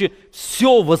 Ава Отче,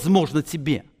 все возможно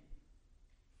тебе.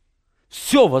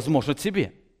 Все возможно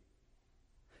тебе.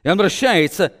 И он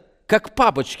обращается как к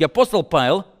папочке. Апостол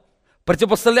Павел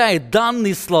противопоставляет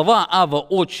данные слова Ава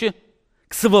Отче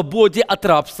к свободе от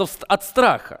рабства, от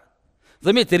страха.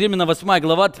 Заметьте, Римлянам 8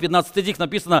 глава, 15 стих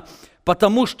написано: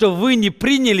 «Потому что вы не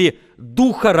приняли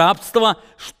духа рабства,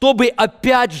 чтобы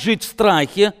опять жить в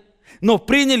страхе, но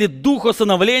приняли дух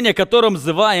усыновления, которым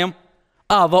взываем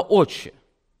Ава Отче».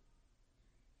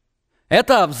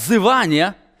 Это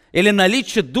взывание или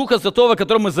наличие Духа Святого,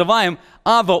 которым мы взываем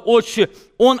Ава Отче,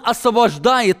 он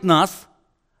освобождает нас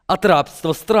от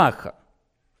рабства страха.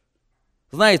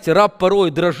 Знаете, раб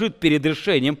порой дрожит перед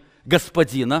решением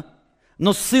господина,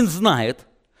 но сын знает,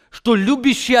 что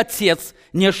любящий отец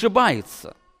не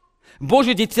ошибается.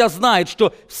 Божье дитя знает,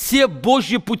 что все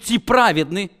Божьи пути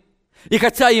праведны, и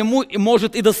хотя ему,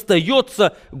 может, и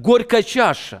достается горькая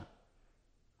чаша,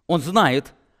 он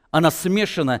знает, она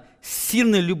смешана с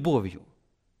сильной любовью.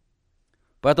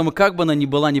 Поэтому, как бы она ни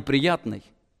была неприятной,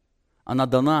 она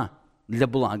дана для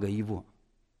блага его.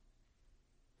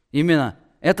 Именно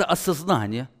это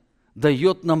осознание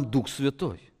дает нам Дух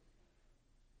Святой.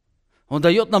 Он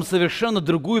дает нам совершенно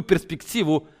другую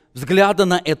перспективу взгляда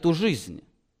на эту жизнь.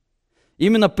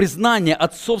 Именно признание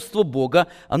отцовства Бога,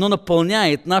 оно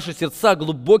наполняет наши сердца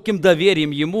глубоким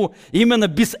доверием Ему. Именно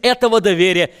без этого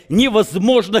доверия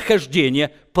невозможно хождение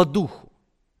по Духу.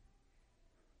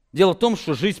 Дело в том,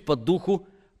 что жизнь по Духу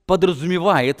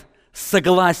подразумевает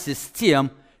согласие с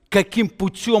тем, каким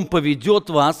путем поведет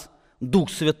вас Дух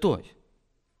Святой.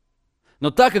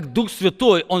 Но так как Дух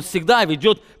Святой, Он всегда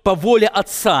ведет по воле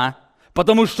Отца,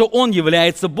 потому что Он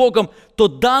является Богом, то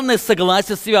данное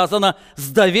согласие связано с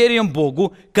доверием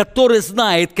Богу, который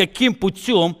знает, каким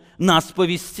путем нас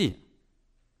повести.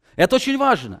 Это очень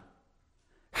важно.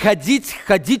 Ходить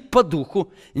по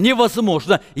Духу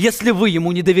невозможно, если вы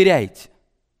Ему не доверяете.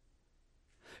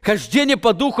 Хождение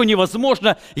по Духу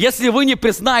невозможно, если вы не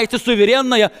признаете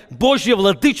суверенное Божье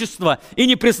владычество и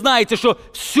не признаете, что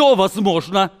все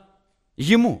возможно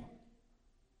Ему.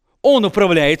 Он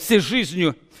управляет всей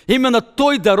жизнью. Именно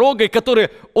той дорогой,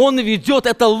 которую Он ведет,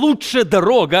 это лучшая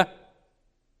дорога,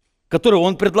 которую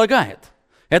Он предлагает.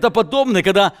 Это подобно,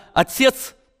 когда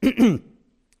отец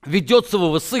ведет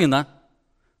своего сына.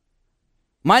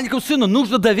 Маленькому сыну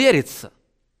нужно довериться.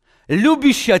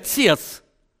 Любящий отец,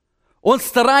 он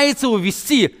старается его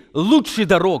вести лучшей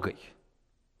дорогой.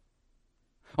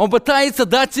 Он пытается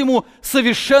дать ему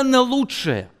совершенно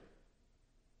лучшее.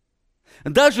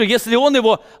 Даже если он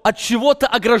его от чего-то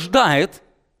ограждает,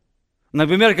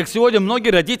 например, как сегодня многие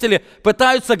родители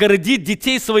пытаются огородить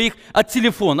детей своих от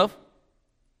телефонов,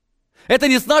 это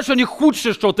не значит, что они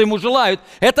худшее что-то ему желают.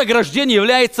 Это ограждение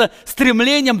является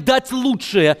стремлением дать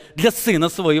лучшее для сына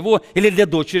своего или для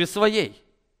дочери своей.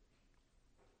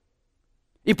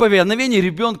 И повиновение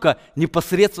ребенка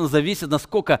непосредственно зависит,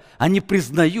 насколько они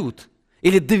признают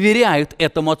или доверяют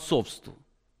этому отцовству.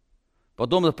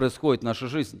 Подобное происходит в нашей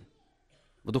жизни,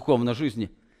 в духовной жизни.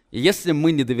 И если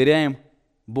мы не доверяем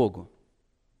Богу,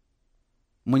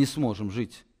 мы не сможем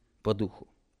жить по Духу.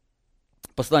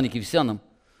 Послание к Ефесянам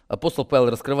апостол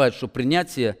Павел раскрывает, что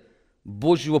принятие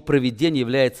Божьего провидения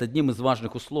является одним из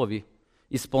важных условий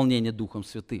исполнения Духом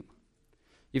Святым.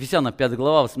 Ефесянам 5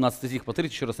 глава, 18 стих,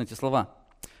 повторите еще раз эти слова.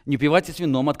 «Не упивайтесь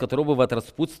вином, от которого бывает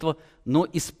распутство, но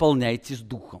исполняйтесь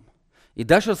Духом». И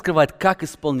дальше раскрывает, как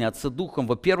исполняться Духом.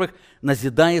 Во-первых,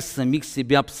 назидая самих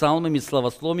себя псалмами,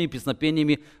 славословиями,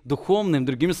 песнопениями духовными.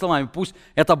 Другими словами, пусть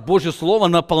это Божье Слово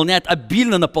наполняет,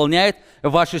 обильно наполняет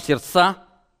ваши сердца.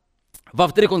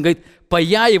 Во-вторых, он говорит,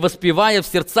 «Пая и воспевая в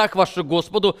сердцах ваших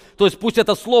Господу», то есть пусть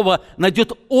это Слово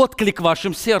найдет отклик в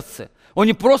вашем сердце. Он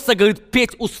не просто говорит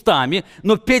петь устами,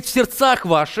 но петь в сердцах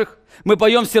ваших. Мы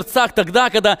поем в сердцах тогда,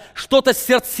 когда что-то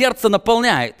сердце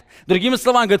наполняет. Другими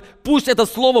словами, говорит, пусть это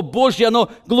Слово Божье,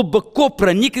 оно глубоко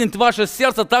проникнет в ваше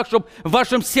сердце так, чтобы в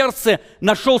вашем сердце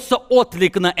нашелся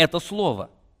отклик на это Слово.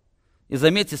 И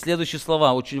заметьте следующие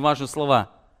слова, очень важные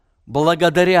слова.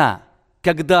 Благодаря,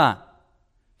 когда,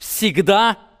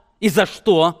 всегда и за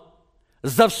что?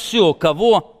 За все,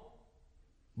 кого?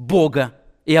 Бога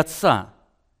и Отца.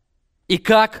 И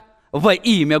как? Во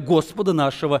имя Господа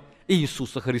нашего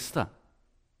Иисуса Христа.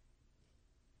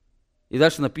 И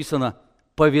дальше написано,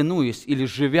 повинуясь или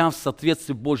живя в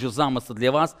соответствии Божьего замысла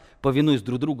для вас, повинуясь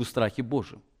друг другу в страхе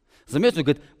Божьем. Заметьте, он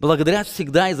говорит, благодаря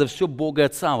всегда и за все Бога и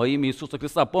Отца во имя Иисуса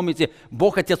Христа. Помните,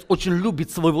 Бог Отец очень любит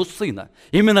своего Сына.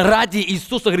 Именно ради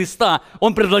Иисуса Христа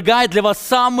Он предлагает для вас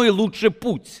самый лучший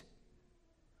путь.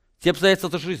 Те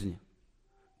обстоятельства жизни,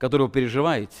 которые вы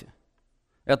переживаете,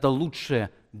 это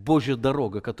лучшая Божья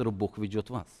дорога, которую Бог ведет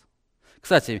вас.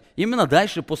 Кстати, именно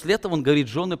дальше, после этого он говорит,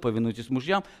 жены, повинуйтесь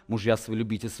мужьям, мужья свои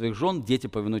любите своих жен, дети,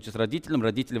 повинуйтесь родителям,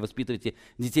 родители, воспитывайте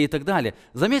детей и так далее.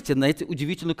 Заметьте на эту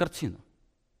удивительную картину.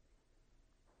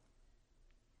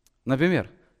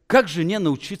 Например, как жене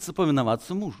научиться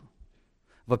повиноваться мужу?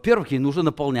 Во-первых, ей нужно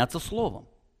наполняться Словом.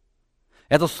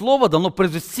 Это Слово должно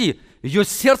произвести в ее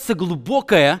сердце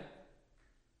глубокое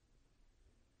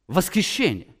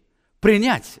восхищение,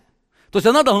 принятие. То есть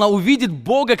она должна увидеть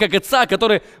Бога как Отца,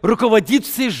 который руководит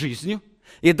всей жизнью.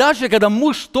 И даже когда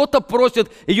муж что-то просит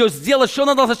ее сделать, что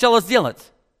она должна сначала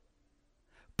сделать?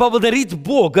 Поблагодарить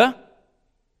Бога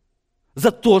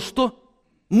за то, что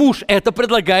муж это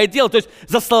предлагает делать. То есть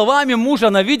за словами мужа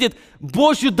она видит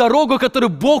Божью дорогу,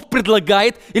 которую Бог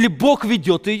предлагает или Бог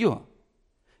ведет ее.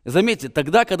 Заметьте,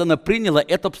 тогда, когда она приняла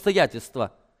это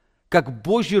обстоятельство, как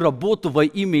Божью работу во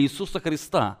имя Иисуса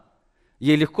Христа,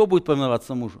 ей легко будет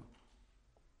повиноваться мужу.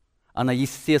 Она,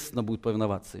 естественно, будет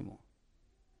повиноваться ему.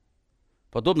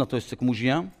 Подобно относится к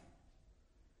мужьям.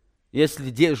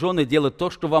 Если жены делают то,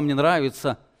 что вам не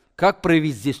нравится, как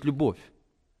проявить здесь любовь?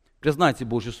 Признайте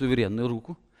Божью суверенную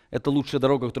руку. Это лучшая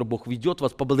дорога, которую Бог ведет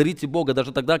вас. Поблагодарите Бога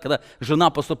даже тогда, когда жена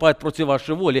поступает против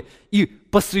вашей воли. И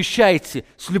посвящайте,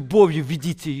 с любовью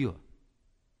ведите ее.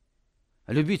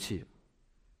 Любите ее.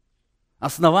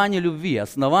 Основание любви,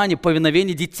 основание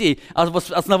повиновения детей,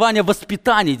 основание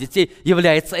воспитания детей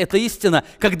является эта истина,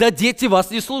 когда дети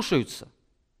вас не слушаются.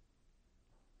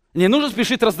 Не нужно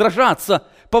спешить раздражаться.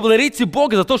 Поблагодарите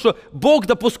Бога за то, что Бог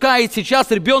допускает сейчас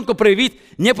ребенку проявить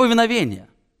неповиновение.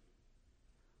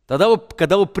 Тогда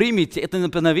когда вы примете это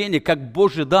неповиновение как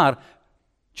Божий дар,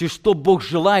 через что Бог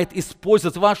желает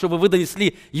использовать вас, чтобы вы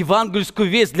донесли евангельскую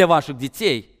весть для ваших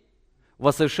детей, у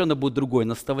вас совершенно будет другое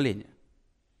наставление.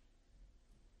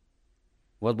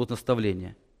 У вас будет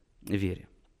наставление в вере.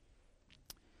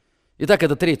 Итак,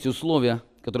 это третье условие,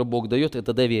 которое Бог дает,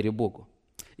 это доверие Богу.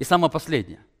 И самое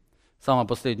последнее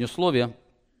условие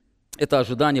 – это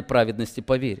ожидание праведности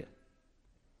по вере.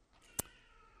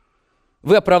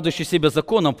 Вы, оправдывающие себя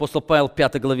законом, апостол Павел в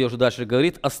 5 главе уже дальше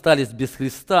говорит, остались без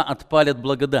Христа, отпали от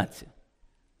благодати.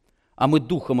 А мы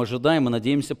духом ожидаем и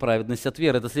надеемся праведность от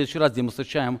веры. Это в следующий раз, где мы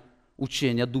встречаем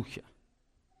учение о духе.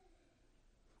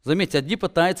 Заметьте, одни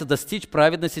пытаются достичь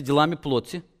праведности делами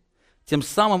плоти, тем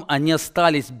самым они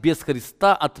остались без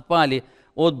Христа, отпали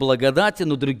от благодати,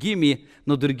 но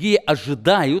другие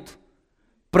ожидают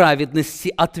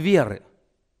праведности от веры.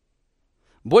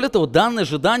 Более того, данное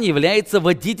ожидание является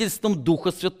водительством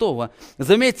Духа Святого.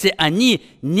 Заметьте, они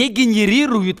не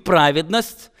генерируют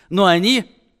праведность, но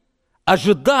они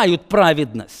ожидают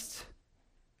праведность.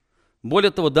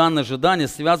 Более того, данное ожидание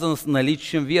связано с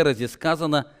наличием веры. Здесь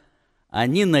сказано,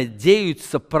 они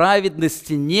надеются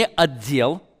праведности не от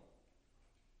дел,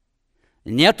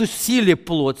 не от усилий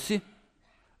плоти,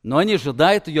 но они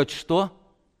ожидают ее от что?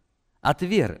 От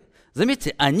веры.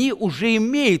 Заметьте, они уже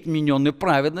имеют вмененную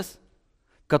праведность,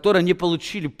 которые не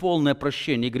получили полное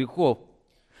прощение грехов.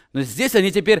 Но здесь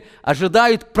они теперь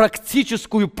ожидают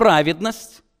практическую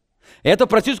праведность. И эту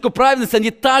практическую праведность они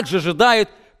также ожидают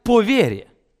по вере.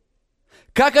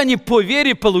 Как они по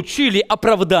вере получили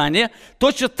оправдание,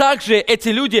 точно так же эти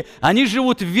люди, они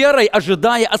живут верой,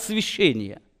 ожидая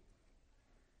освящения.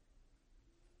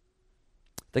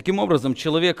 Таким образом,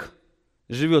 человек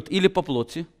живет или по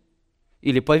плоти,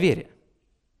 или по вере.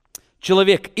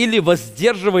 Человек или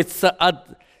воздерживается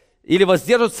от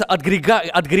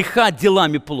греха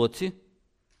делами плоти,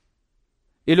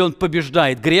 или он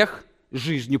побеждает грех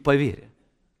жизнью по вере.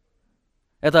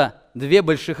 Это две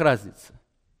больших разницы.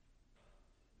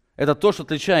 Это то, что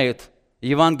отличает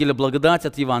Евангелие благодати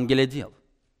от Евангелия дел.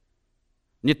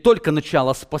 Не только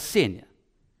начало спасения.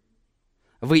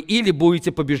 Вы или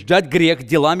будете побеждать грех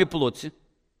делами плоти,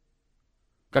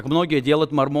 как многие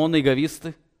делают мормоны,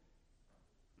 иеговисты,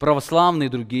 православные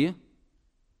и другие,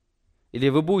 или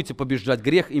вы будете побеждать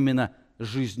грех именно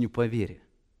жизнью по вере.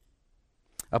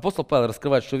 Апостол Павел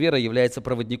раскрывает, что вера является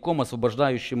проводником,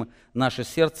 освобождающим наше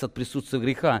сердце от присутствия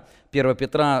греха. 1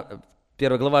 Петра,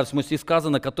 1 глава, 8 стих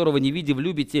сказано, которого не видя,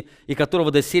 влюбите, и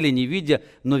которого доселе не видя,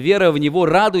 но веруя в Него,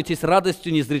 радуйтесь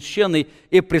радостью неизреченной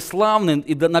и преславной.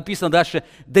 И написано дальше,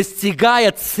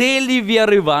 достигая цели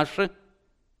веры вашей,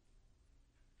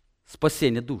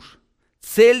 спасение душ.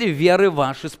 Цели веры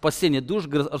вашей, спасение душ,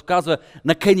 указывая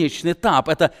на конечный этап.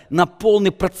 Это на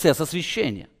полный процесс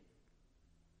освящения.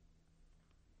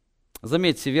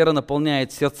 Заметьте, вера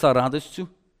наполняет сердца радостью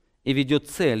и ведет к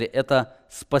цели. Это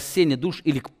спасение душ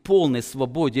или к полной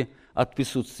свободе от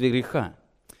присутствия греха.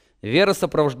 Вера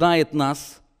сопровождает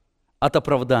нас от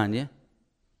оправдания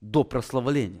до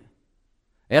прославления.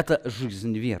 Это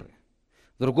жизнь веры.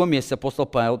 В другом месте апостол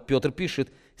Петр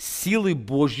пишет, силой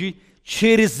Божьей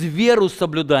через веру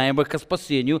соблюдаемых ко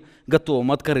спасению,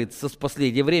 готовым открыться в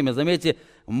последнее время. Заметьте,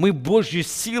 мы Божьей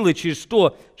силой через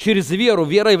что? Через веру.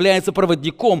 Вера является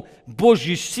проводником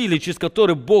Божьей силы, через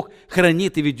которую Бог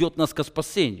хранит и ведет нас ко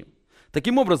спасению.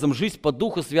 Таким образом, жизнь по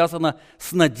духу связана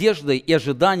с надеждой и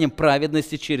ожиданием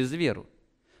праведности через веру.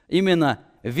 Именно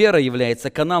вера является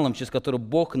каналом, через который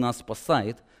Бог нас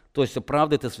спасает, то есть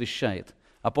оправдывает и освящает.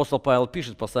 Апостол Павел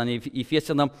пишет в послании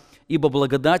Ефесянам, «Ибо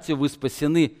благодатью вы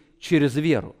спасены через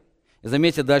веру». И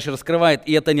заметьте, дальше раскрывает,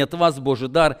 «И это не от вас Божий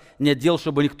дар, не от дел,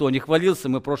 чтобы никто не хвалился».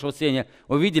 Мы в прошлом воскресенье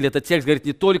увидели, этот текст говорит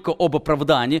не только об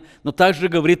оправдании, но также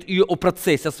говорит и о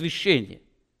процессе освящения.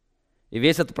 И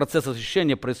весь этот процесс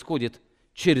освящения происходит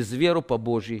через веру по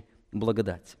Божьей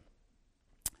благодати.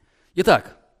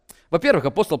 Итак, во-первых,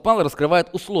 апостол Павел раскрывает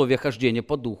условия хождения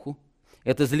по духу.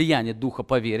 Это излияние духа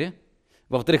по вере.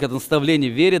 Во-вторых, это наставление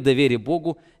в вере, доверие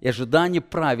Богу и ожидание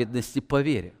праведности по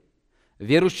вере.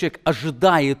 Верующий человек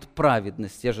ожидает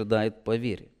праведности, ожидает по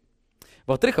вере.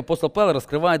 Во-вторых, апостол Павел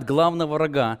раскрывает главного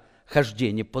врага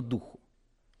хождения по духу.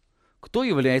 Кто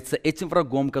является этим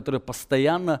врагом, который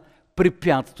постоянно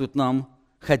препятствует нам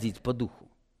ходить по духу?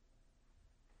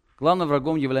 Главным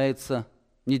врагом является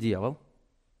не дьявол,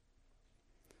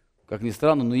 как ни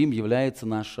странно, но им является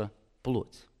наша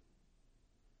плоть.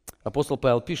 Апостол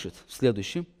Павел пишет в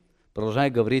следующем, продолжая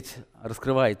говорить,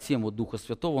 раскрывая тему Духа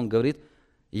Святого, он говорит,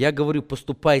 «Я говорю,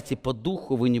 поступайте по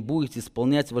духу, вы не будете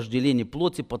исполнять вожделение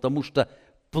плоти, потому что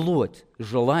плоть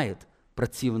желает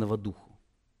противного духу,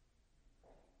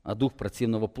 а дух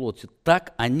противного плоти.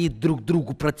 Так они друг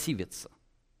другу противятся».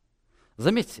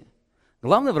 Заметьте,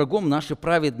 Главным врагом нашей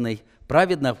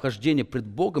праведное вхождение пред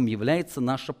Богом является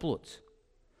наша плоть.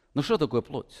 Ну что такое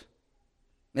плоть?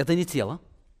 Это не тело.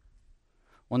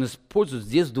 Он использует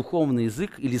здесь духовный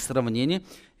язык или сравнение.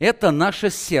 Это наше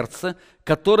сердце,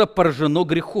 которое поражено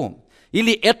грехом.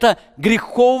 Или это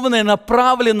греховная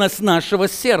направленность нашего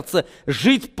сердца.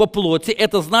 Жить по плоти –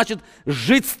 это значит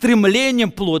жить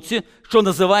стремлением плоти, что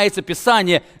называется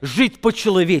Писание, жить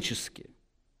по-человечески.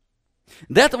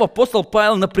 До этого апостол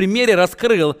Павел на примере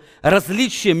раскрыл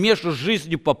различие между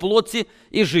жизнью по плоти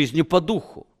и жизнью по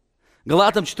духу.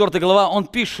 Галатам 4 глава он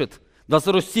пишет,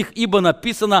 22 стих, «Ибо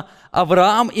написано,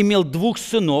 Авраам имел 2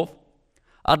 сынов,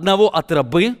 одного от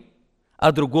рабы,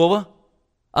 а другого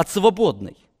от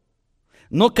свободной.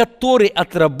 Но который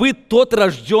от рабы, тот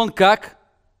рожден как?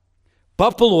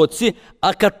 По плоти,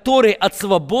 а который от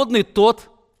свободной, тот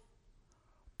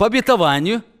по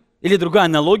обетованию, или другая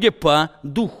аналогия, по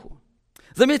духу».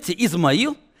 Заметьте,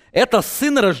 Измаил – это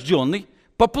сын, рожденный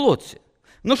по плоти.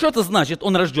 Ну что это значит,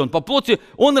 он рожден по плоти?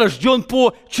 Он рожден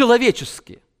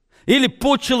по-человечески. Или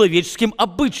по человеческим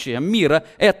обычаям мира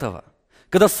этого.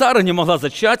 Когда Сара не могла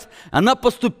зачать, она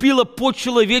поступила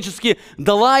по-человечески,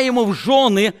 дала ему в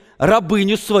жены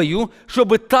рабыню свою,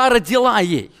 чтобы та родила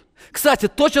ей. Кстати,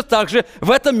 точно так же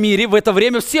в этом мире в это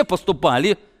время все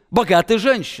поступали богатые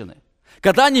женщины.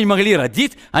 Когда они не могли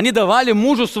родить, они давали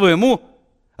мужу своему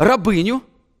рабыню,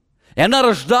 и она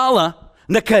рождала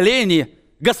на колени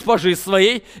госпожи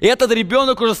своей, и этот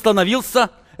ребенок уже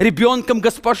становился ребенком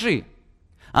госпожи.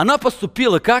 Она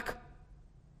поступила как?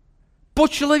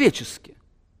 По-человечески.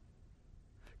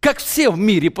 Как все в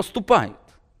мире поступают.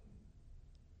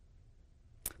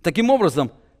 Таким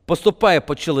образом, поступая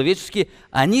по-человечески,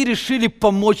 они решили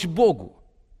помочь Богу.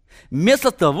 Вместо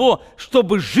того,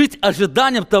 чтобы жить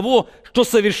ожиданием того, что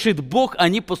совершит Бог,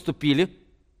 они поступили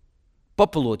по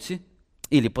плоти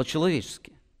или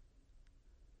по-человечески.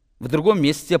 В другом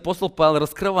месте апостол Павел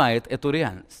раскрывает эту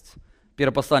реальность.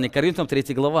 Первое послание к Коринфянам,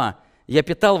 3 глава. «Я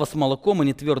питал вас молоком и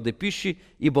не твердой пищей,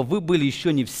 ибо вы были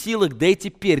еще не в силах, да и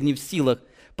теперь не в силах,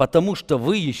 потому что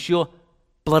вы еще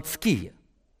плотские.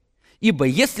 Ибо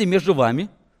если между вами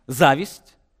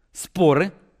зависть,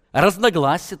 споры,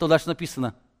 разногласия», то дальше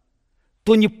написано,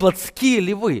 «то не плотские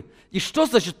ли вы?» И что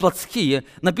значит плотские?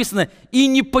 Написано, «и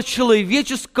не по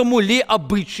человеческому ли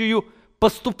обычаю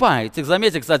поступаете».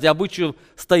 Заметьте, кстати, обычаю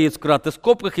стоит в кратных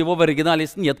скобках, его в оригинале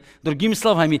нет. Другими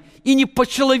словами, «и не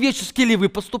по-человечески ли вы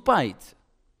поступаете?»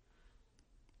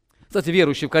 Кстати,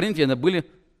 верующие в Коринфе были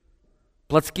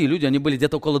плотские люди, они были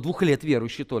где-то около 2 лет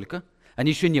верующие только.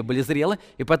 Они еще не были зрелы,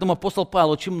 и поэтому апостол Павел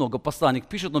очень много посланий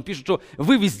пишет. Он пишет, что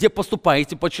вы везде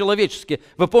поступаете по-человечески.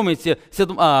 Вы помните,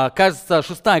 кажется,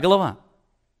 6 глава.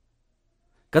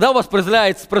 Когда у вас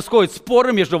происходят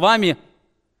споры между вами,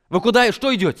 вы куда и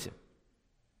что идете?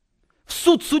 В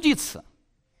суд судиться.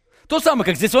 То же самое,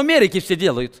 как здесь в Америке все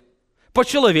делают.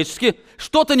 По-человечески.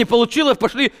 Что-то не получилось,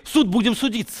 пошли в суд, будем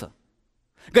судиться.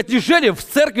 Говорит, неужели в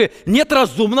церкви нет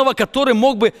разумного, который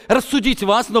мог бы рассудить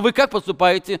вас, но вы как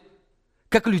поступаете?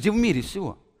 Как люди в мире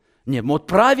всего. Нет, мы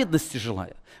праведности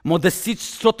желая. Мы достичь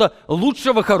что-то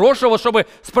лучшего, хорошего, чтобы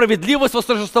справедливость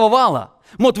восторжествовала.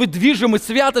 Вы движимы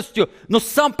святостью, но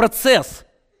сам процесс,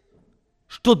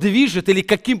 что движет или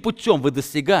каким путем вы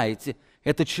достигаете,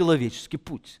 это человеческий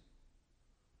путь.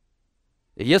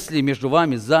 И если между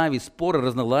вами зависть, споры,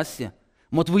 разногласия,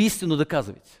 вы истину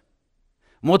доказываете.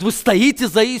 Вы стоите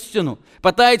за истину,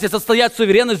 пытаетесь отстоять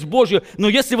суверенность Божью, но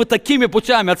если вы такими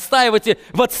путями отстаиваете,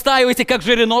 вы отстаиваете как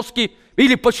Жириновский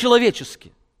или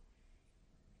по-человечески.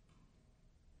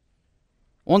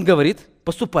 Он говорит,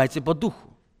 поступайте по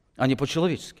духу, а не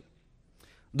по-человечески.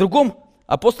 В другом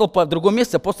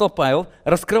месте апостол Павел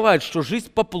раскрывает, что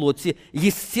жизнь по плоти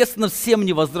естественно всем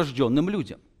невозрожденным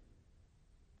людям.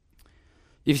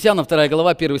 Ефесянам 2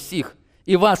 глава, 1 стих.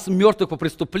 «И вас, мертвых по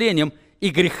преступлениям и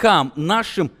грехам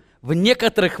нашим, в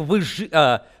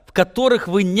которых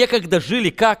вы некогда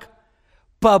жили, как?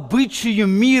 По обычаю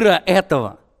мира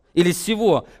этого, или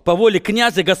сего, по воле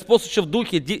князя, господствующего в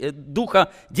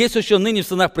духа, действующего ныне в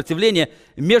сынах противления,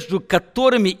 между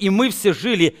которыми и мы все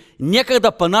жили,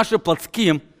 некогда по нашим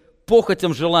плотским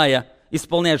похотям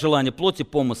исполняя желания плоти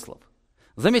помыслов».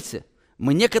 Заметьте,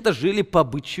 мы некогда жили по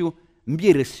обычаю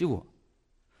мира сего.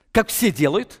 Как все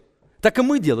делают, так и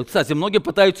мы делаем. Кстати, многие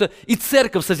пытаются и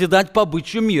церковь созидать по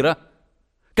обычаю мира.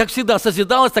 Как всегда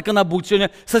созидалась, так она будет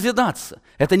сегодня созидаться.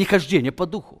 Это не хождение по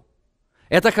духу.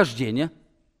 Это хождение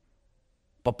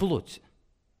по плоти.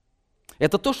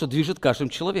 Это то, что движет каждым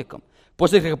человеком.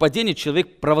 После грехопадения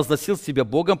человек провозгласил себя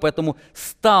Богом, поэтому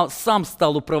сам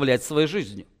стал управлять своей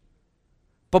жизнью.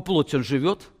 По плоти он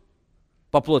живет,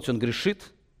 по плоти он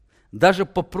грешит, даже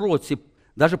по плоти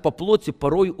даже по плоти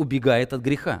порой убегает от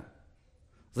греха.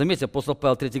 Заметьте, апостол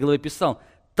Павел в 3 главе писал: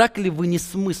 «Так ли вы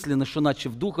несмысленны, что,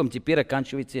 начав духом, теперь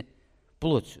оканчиваете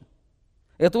плотью?»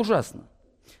 Это ужасно.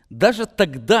 Даже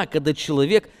тогда, когда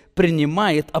человек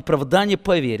принимает оправдание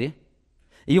по вере,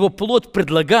 его плоть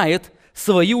предлагает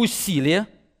свои усилия,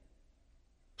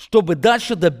 чтобы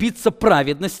дальше добиться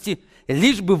праведности,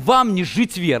 лишь бы вам не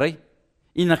жить верой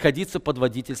и находиться под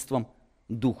водительством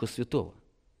Духа Святого.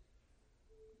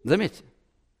 Заметьте,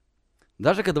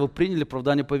 даже когда вы приняли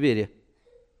оправдание по вере,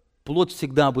 плоть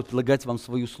всегда будет предлагать вам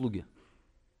свои услуги.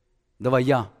 Давай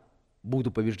я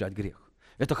буду побеждать грех.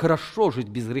 Это хорошо жить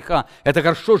без греха, это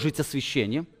хорошо жить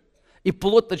освящением. И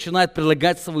плоть начинает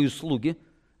предлагать свои услуги,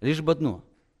 лишь бы одно,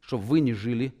 чтобы вы не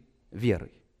жили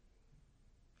верой.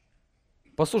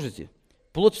 Послушайте,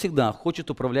 плоть всегда хочет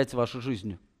управлять вашей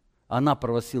жизнью. Она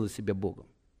провозгласила себя Богом.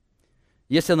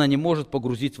 Если она не может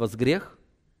погрузить вас в грех,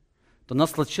 то она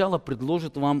сначала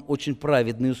предложит вам очень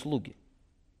праведные услуги.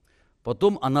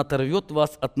 Потом она оторвет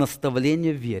вас от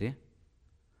наставления в вере.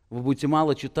 Вы будете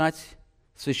мало читать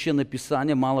Священное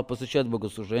Писание, мало посещать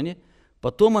богослужение.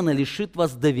 Потом она лишит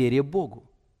вас доверия Богу.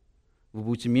 Вы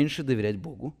будете меньше доверять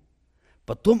Богу.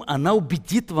 Потом она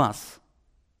убедит вас,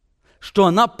 что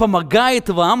она помогает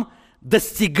вам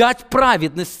достигать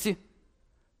праведности.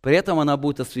 При этом она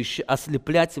будет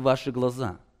ослеплять ваши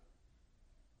глаза.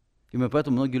 Именно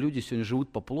поэтому многие люди сегодня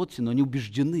живут по плоти, но они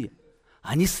убеждены.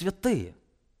 Они святые.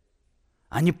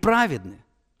 Они праведны.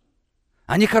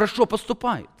 Они хорошо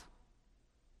поступают.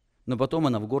 Но потом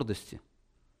она в гордости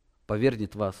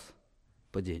повергнет вас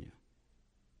к падению.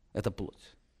 Это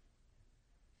плоть.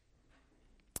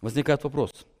 Возникает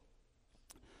вопрос,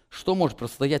 что может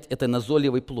противостоять этой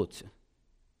назойливой плоти?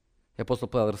 И апостол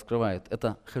Павел раскрывает,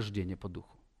 это хождение по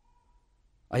духу.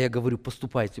 А я говорю,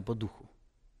 поступайте по духу,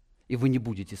 и вы не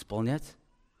будете исполнять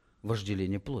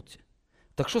вожделение плоти.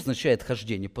 Так что означает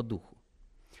хождение по духу?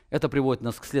 Это приводит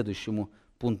нас к следующему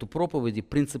пункту проповеди,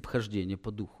 принцип хождения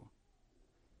по духу.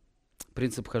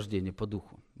 Принцип хождения по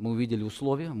духу. Мы увидели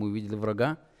условия, мы увидели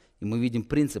врага, и мы видим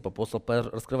принцип, апостол Павел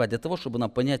раскрывает. Для того, чтобы нам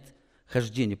понять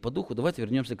хождение по духу, давайте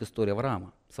вернемся к истории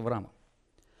Авраама, с Авраамом.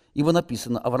 Ибо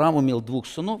написано, Авраам имел 2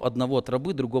 сынов, одного от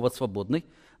рабы, другого от свободной,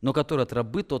 но который от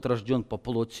рабы, тот рожден по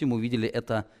плоти. Мы увидели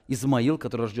это Измаил,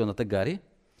 который рожден от Агари,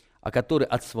 а который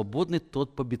от свободной,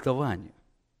 тот по обетованию.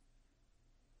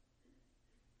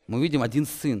 Мы видим один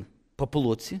сын по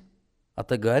плоти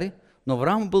от Агари, но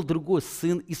Авраам был другой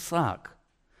сын Исаак.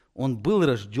 Он был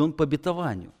рожден по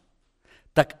обетованию.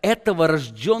 Так этого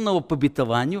рожденного по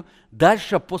обетованию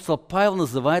дальше апостол Павел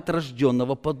называет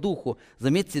рожденного по духу.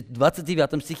 Заметьте, в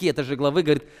 29 стихе этой же главы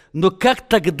говорит, но как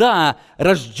тогда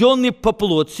рожденный по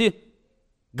плоти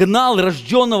гнал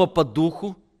рожденного по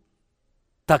духу,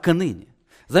 так и ныне.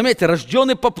 Заметьте,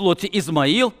 рожденный по плоти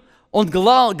Измаил, он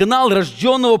гнал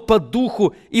рожденного по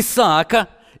духу Исаака,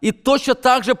 и точно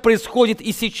так же происходит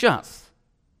и сейчас.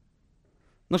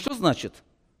 Но что значит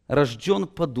рожден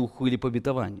по духу или по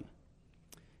обетованию?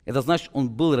 Это значит, он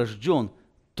был рожден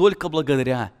только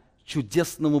благодаря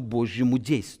чудесному Божьему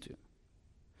действию.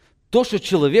 То, что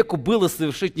человеку было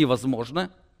совершить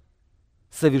невозможно,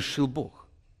 совершил Бог.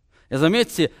 И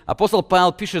заметьте, апостол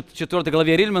Павел пишет в 4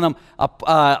 главе Римлянам,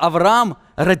 Авраам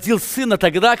родил сына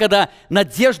тогда, когда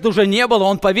надежды уже не было,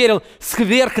 он поверил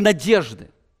сверх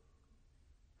надежды.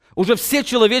 Уже все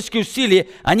человеческие усилия,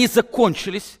 они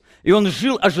закончились, и он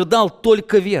жил, ожидал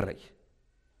только верой.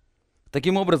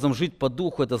 Таким образом, жить по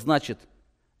духу – это значит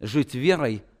жить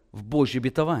верой в Божье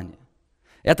обетование.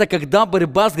 Это когда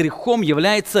борьба с грехом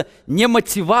является не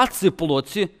мотивацией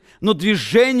плоти, но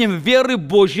движением веры в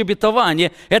Божье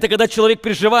обетование. Это когда человек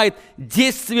переживает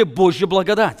действие Божьей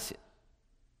благодати.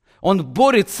 Он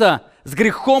борется с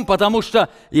грехом, потому что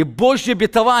и Божье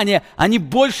обетование, они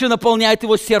больше наполняют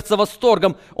его сердце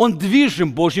восторгом. Он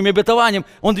движим Божьим обетованием,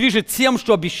 он движет тем,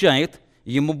 что обещает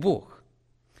ему Бог.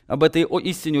 Об этой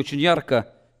истине очень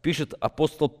ярко пишет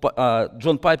апостол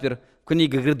Джон Пайпер в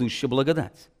книге «Грядущая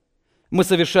благодать». Мы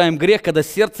совершаем грех, когда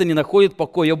сердце не находит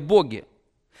покоя в Боге.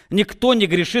 Никто не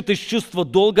грешит из чувства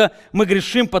долга, мы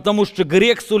грешим, потому что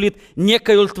грех сулит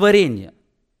некое удовлетворение.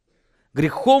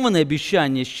 Греховное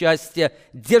обещание счастья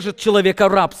держит человека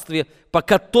в рабстве,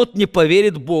 пока тот не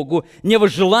поверит Богу, не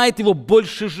возжелает его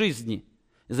больше жизни.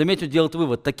 И заметьте, делает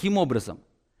вывод. Таким образом,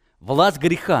 власть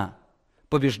греха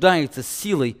побеждается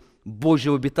силой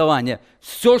Божьего обетования.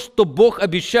 Все, что Бог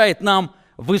обещает нам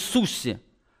в Иисусе,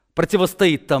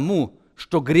 противостоит тому,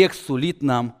 что грех сулит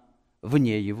нам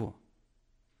вне Его.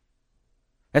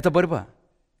 Это борьба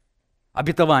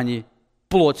обетований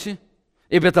плоти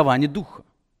и обетований духа.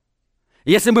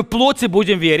 Если мы плоти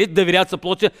будем верить, доверяться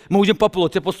плоти, мы будем по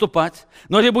плоти поступать.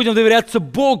 Но если будем доверяться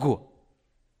Богу,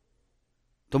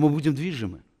 то мы будем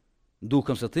движимы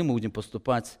Духом Святым, мы будем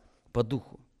поступать по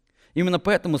Духу. Именно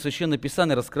поэтому Священное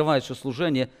Писание раскрывает, что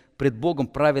служение пред Богом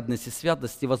праведности и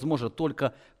святости возможно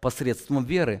только посредством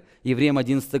веры. Евреям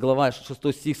 11 глава,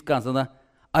 6 стих сказано: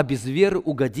 «А без веры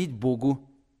угодить Богу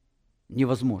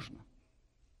невозможно».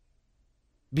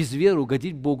 Без веры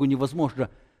угодить Богу невозможно.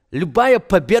 Любая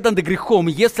победа над грехом,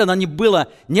 если она не была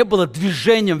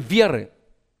движением веры,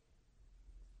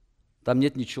 там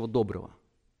нет ничего доброго.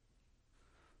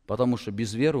 Потому что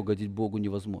без веры угодить Богу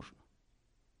невозможно.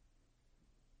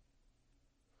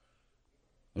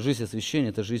 Жизнь освящения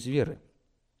 – это жизнь веры.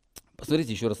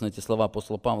 Посмотрите еще раз на эти слова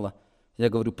апостола Павла. Я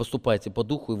говорю: поступайте по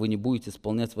духу, и вы не будете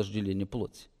исполнять вожделение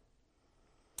плоти.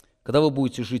 Когда вы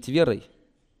будете жить верой,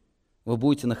 вы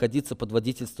будете находиться под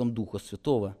водительством Духа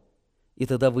Святого, и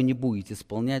тогда вы не будете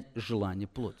исполнять желания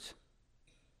плоти.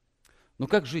 Но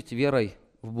как жить верой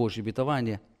в Божье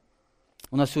обетование?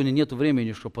 У нас сегодня нет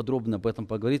времени, чтобы подробно об этом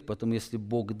поговорить, поэтому если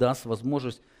Бог даст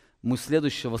возможность, мы в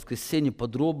следующее воскресенье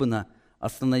подробно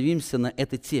остановимся на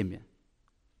этой теме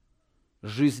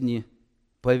жизни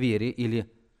по вере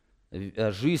или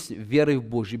жизнь верой в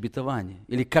Божье обетование,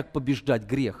 или как побеждать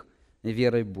грех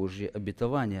верой в Божье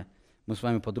обетование. Мы с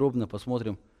вами подробно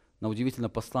посмотрим на удивительное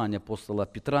послание апостола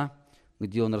Петра,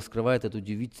 где он раскрывает эту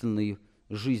удивительную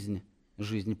жизнь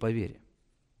по вере.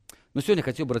 Но сегодня я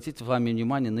хотел обратить с вами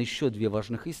внимание на еще две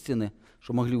важных истины,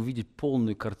 чтобы могли увидеть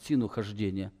полную картину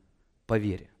хождения по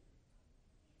вере.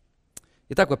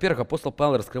 Итак, во-первых, апостол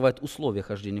Павел раскрывает условия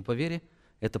хождения по вере.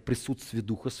 Это присутствие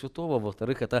Духа Святого.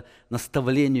 Во-вторых, это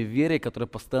наставление в вере, которое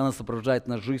постоянно сопровождает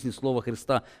нас жизнь и Слово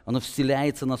Христа. Оно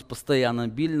вселяется в нас постоянно,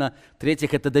 обильно.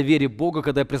 В-третьих, это доверие Богу,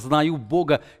 когда я признаю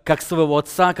Бога как своего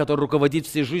Отца, который руководит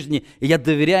всей жизнью, и я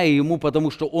доверяю Ему, потому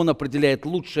что Он определяет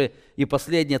лучшее. И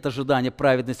последнее – это ожидание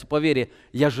праведности по вере.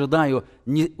 Я ожидаю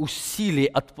не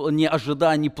усилий, не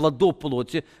ожидаю не плодов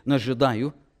плоти, но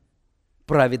ожидаю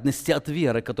праведности от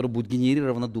веры, которая будет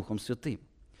генерирована Духом Святым.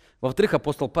 Во-вторых,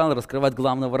 апостол Павел раскрывает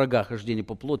главного врага хождения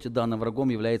по плоти. Данным врагом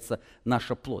является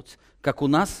наша плоть. Как у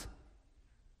нас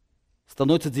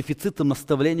становится дефицитом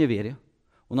наставления в вере,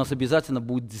 у нас обязательно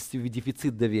будет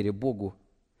дефицит доверия Богу,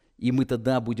 и мы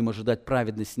тогда будем ожидать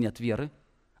праведности не от веры,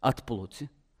 а от плоти,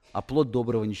 а плоть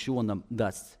доброго ничего нам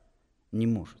даст не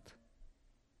может.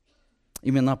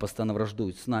 Имена постоянно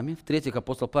враждуют с нами. В-третьих,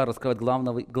 апостол Павел раскрывает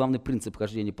главный принцип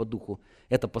хождения по духу.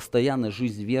 Это постоянная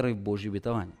жизнь верой в Божье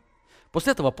обетование.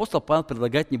 После этого апостол Павел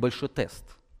предлагает небольшой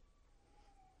тест.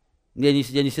 Я не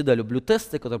всегда люблю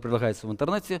тесты, которые предлагаются в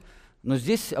интернете, но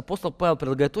здесь апостол Павел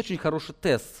предлагает очень хороший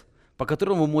тест, по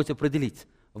которому вы можете определить,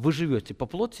 вы живете по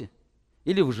плоти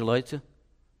или вы желаете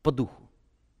по духу.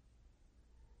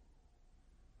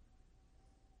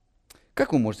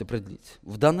 Как вы можете определить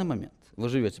в данный момент, вы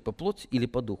живете по плоти или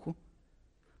по духу?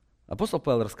 Апостол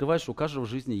Павел раскрывает, что у каждого в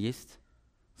жизни есть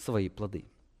свои плоды.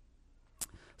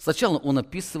 Сначала он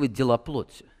описывает дела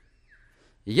плоти.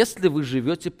 Если вы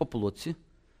живете по плоти,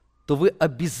 то вы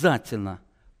обязательно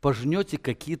пожнете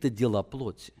какие-то дела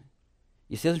плоти.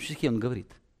 И в следующем стихе он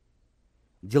говорит: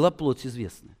 дела плоти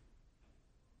известны.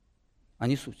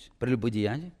 Они суть: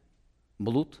 прелюбодеяние,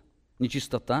 блуд,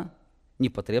 нечистота,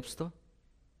 непотребство,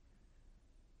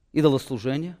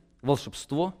 идолослужение,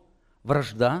 волшебство,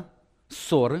 вражда,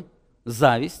 ссоры,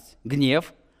 зависть,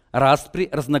 гнев, распри,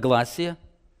 разногласия,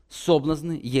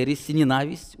 соблазны, ереси,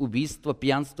 ненависть, убийство,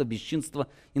 пьянство, бесчинство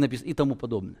и тому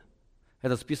подобное.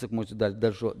 Этот список можете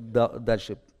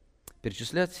дальше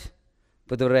перечислять.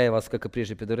 Предваряя вас, как и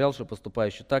прежде предварял, что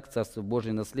поступающий так Царство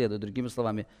Божие не наследует. Другими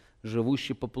словами,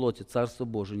 живущий по плоти Царство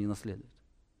Божие не наследует.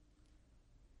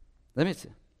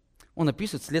 Заметьте, он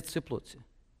описывает следствие плоти.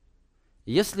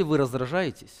 Если вы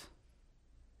раздражаетесь,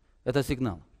 это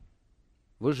сигнал.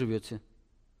 Вы живете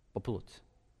по плоти.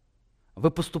 Вы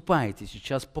поступаете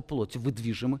сейчас по плоти, вы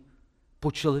движимы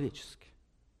по-человечески.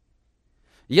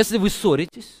 Если вы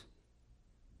ссоритесь,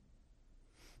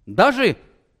 даже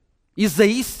из-за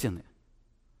истины,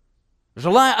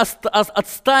 желая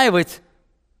отстаивать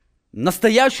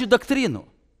настоящую доктрину,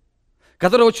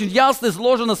 которая очень ясно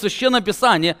изложена в Священном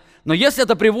Писании, но если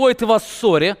это приводит вас к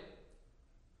ссоре,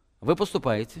 вы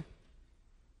поступаете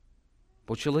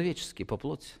по-человечески, по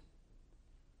плоти.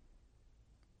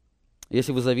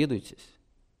 Если вы завидуетесь,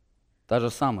 та же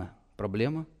самая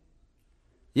проблема.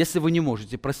 Если вы не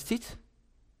можете простить,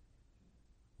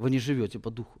 вы не живете по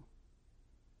духу,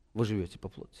 вы живете по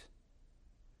плоти.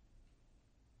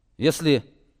 Если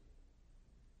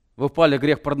вы впали в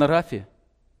грех порнографии,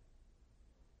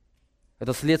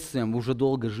 это следствием вы уже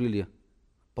долго жили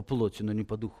по плоти, но не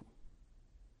по духу.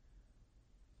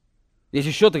 Есть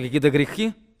еще какие-то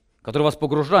грехи, которые вас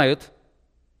погружают.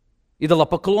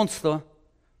 Идолопоклонство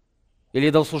или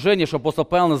идолослужение, что апостол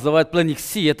Павел называет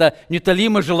планексией. Это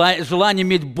неутолимое желание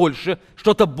иметь больше,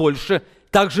 что-то больше.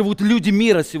 Так живут люди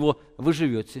мира сего. Вы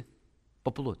живете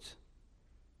по плоти.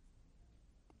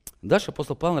 Дальше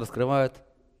апостол Павел раскрывает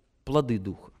плоды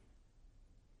Духа.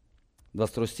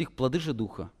 22 стих. Плоды же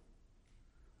Духа.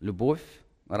 Любовь,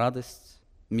 радость,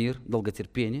 мир,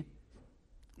 долготерпение,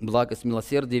 благость,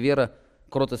 милосердие, вера,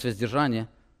 кротость, воздержание.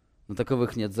 Но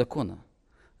таковых нет закона.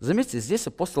 Заметьте, здесь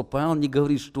апостол Павел не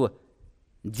говорит, что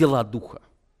дела Духа.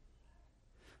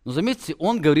 Но заметьте,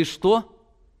 он говорит, что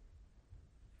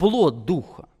плод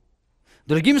Духа.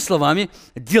 Другими словами,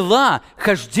 дела,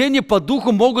 хождение по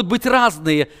Духу могут быть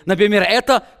разные. Например,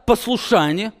 это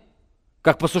послушание,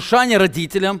 как послушание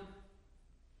родителям,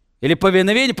 или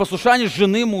повиновение, послушание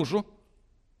жены мужу,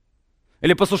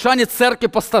 или послушание церкви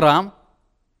пасторам,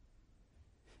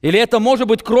 или это может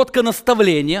быть кроткое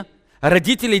наставление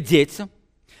родителей детям,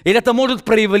 или это может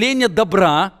проявление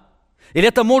добра, или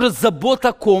это может забота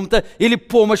о ком-то, или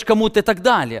помощь кому-то и так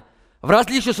далее. В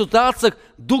различных ситуациях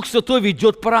Дух Святой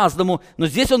ведет по-разному, но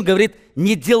здесь он говорит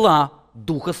не дела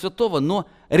Духа Святого, но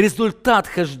результат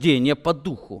хождения по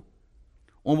Духу.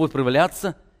 Он будет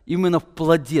проявляться именно в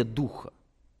плоде Духа.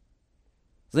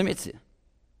 Заметьте,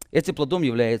 этим плодом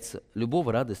является любовь,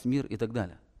 радость, мир и так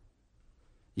далее.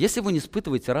 Если вы не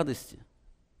испытываете радости,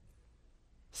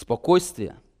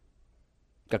 спокойствия,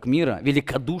 как мира,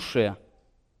 великодушия,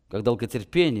 как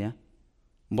долготерпения,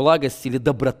 благости или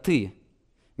доброты,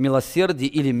 милосердия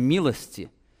или милости,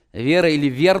 веры или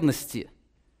верности,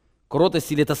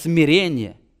 кротости или это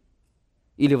смирение,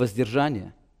 или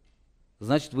воздержание,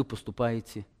 значит, вы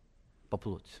поступаете по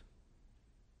плоти.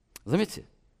 Заметьте,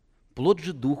 плод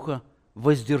же Духа –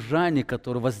 воздержание,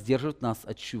 которое воздерживает нас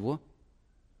от чего?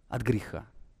 От греха.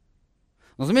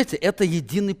 Но заметьте, это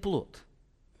единый плод.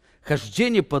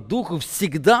 Хождение по Духу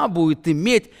всегда будет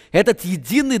иметь этот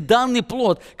единый данный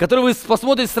плод, который вы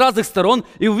посмотрите с разных сторон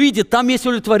и увидите, там есть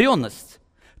удовлетворенность,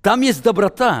 там есть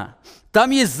доброта, там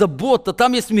есть забота,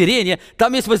 там есть смирение,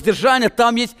 там есть воздержание,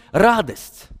 там есть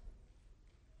радость.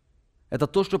 Это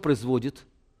то, что производит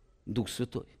Дух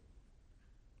Святой.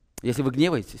 Если вы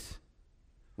гневаетесь,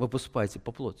 вы поступаете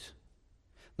по плоти.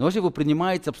 Но если вы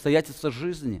принимаете обстоятельства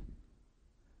жизни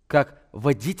как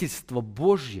водительство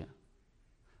Божье,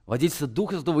 водительство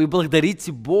Духа Святого, и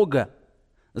благодарите Бога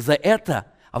за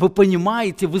это, а вы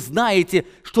понимаете, вы знаете,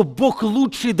 что Бог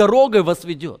лучшей дорогой вас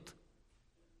ведет,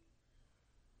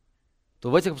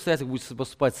 то в этих обстоятельствах будете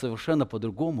поступать совершенно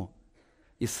по-другому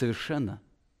и совершенно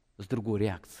с другой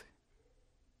реакцией.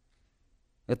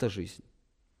 Это жизнь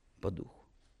по Духу.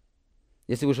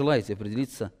 Если вы желаете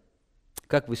определиться,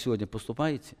 как вы сегодня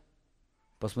поступаете,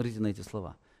 посмотрите на эти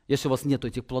слова. Если у вас нет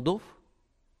этих плодов,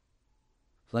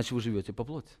 значит, вы живете по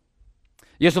плоти.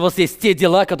 Если у вас есть те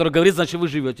дела, которые говорят, значит, вы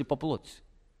живете по плоти.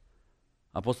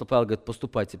 Апостол Павел говорит,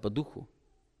 поступайте по Духу.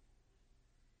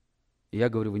 И я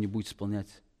говорю, вы не будете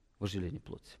исполнять вожделение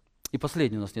плоти. И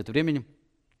последнее, у нас нет времени.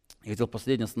 Я хотел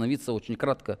последнее остановиться очень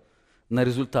кратко на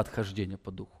результат хождения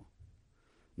по Духу.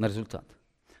 На результат.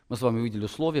 Мы с вами увидели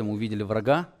условия, мы увидели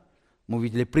врага, мы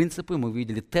увидели принципы, мы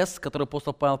увидели тест, который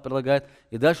апостол Павел предлагает,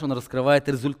 и дальше он раскрывает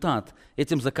результат.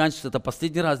 Этим заканчивается, это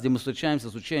последний раз, где мы встречаемся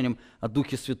с учением о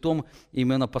Духе Святом,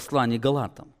 именно послании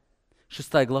Галатам.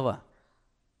 6 глава.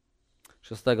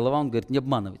 6 глава, он говорит, не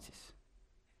обманывайтесь.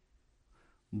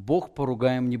 Бог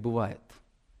поругаем не бывает.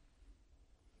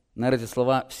 Наверное, эти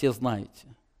слова все знаете.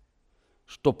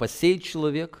 Что посеет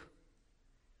человек,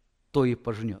 то и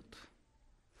пожнет.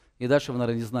 И дальше вы,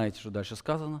 наверное, не знаете, что дальше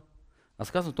сказано. А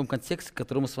сказано в том контексте, в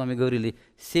котором мы с вами говорили,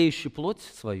 сеющий плоть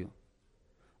свою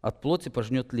от плоти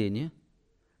пожнет тление,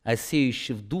 а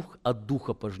сеющий в дух от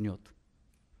духа пожнет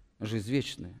жизнь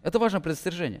вечную. Это важное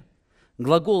предостережение.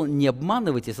 Глагол «не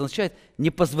обманывайтесь» означает «не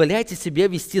позволяйте себе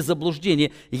вести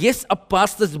заблуждение». Есть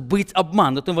опасность быть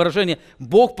обманутым. Выражение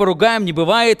 «Бог поругаем» не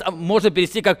бывает, можно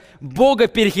перевести как «Бога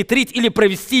перехитрить или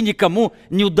провести никому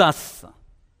не удастся».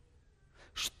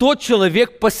 Что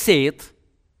человек посеет,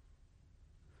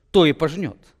 то и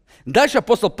пожнет. Дальше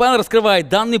апостол Павел раскрывает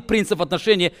данный принцип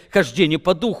отношения к хождению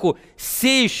по Духу.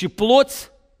 Сеющий плоть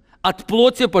от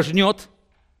плоти пожнет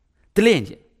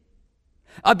тление.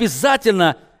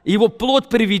 Обязательно его плоть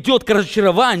приведет к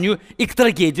разочарованию и к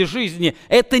трагедии жизни.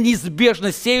 Это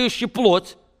неизбежно. Сеющий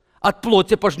плоть от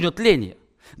плоти пожнет тление.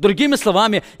 Другими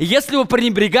словами, если вы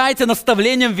пренебрегаете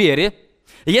наставлением в вере,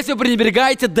 если вы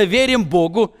пренебрегаете доверием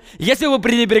Богу, если вы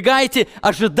пренебрегаете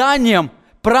ожиданием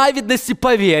праведности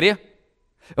по вере,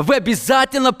 вы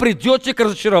обязательно придете к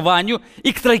разочарованию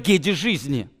и к трагедии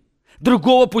жизни.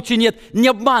 Другого пути нет. Не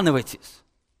обманывайтесь.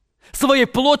 Своей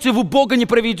плотью вы Бога не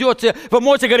проведете. Вы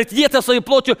можете говорить: нет, я своей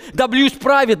плотью добьюсь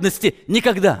праведности.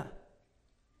 Никогда.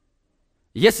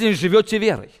 Если не живете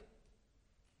верой.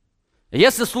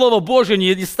 Если Слово Божие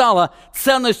не стало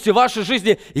ценностью в вашей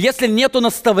жизни, если нету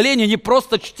наставления, не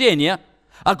просто чтения,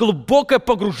 а глубокое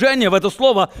погружение в это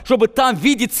Слово, чтобы там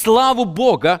видеть славу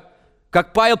Бога,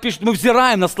 как Павел пишет, мы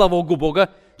взираем на славу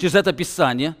Бога через это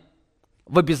Писание,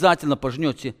 вы обязательно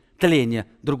пожнете тление,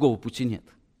 другого пути нет.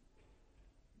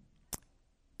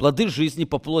 Плоды жизни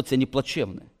по плоти, они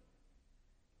плачевны.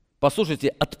 Послушайте,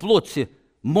 от плоти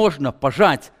можно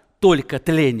пожать только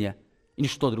тление и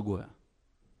ничто другое.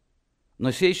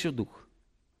 Но сеющий дух,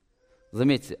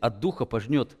 заметьте, от духа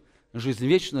пожнет жизнь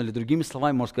вечную, или другими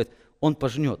словами можно сказать, он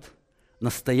пожнет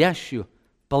настоящую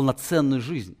полноценную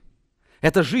жизнь.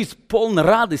 Это жизнь полной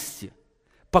радости,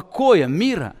 покоя,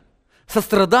 мира,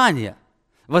 сострадания,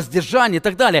 воздержания и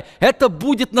так далее. Это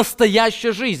будет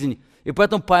настоящая жизнь. И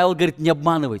поэтому Павел говорит: не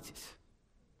обманывайтесь.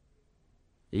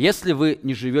 Если вы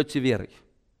не живете верой,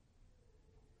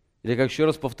 или, как еще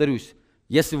раз повторюсь,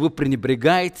 если вы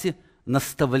пренебрегаете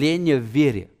наставление в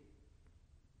вере,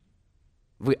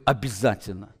 вы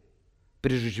обязательно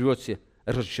переживете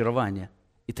разочарование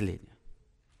и тление.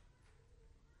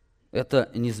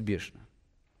 Это неизбежно.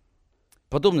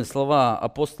 Подобные слова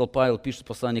апостол Павел пишет в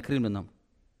послании к римлянам.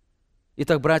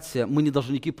 Итак, братья, мы не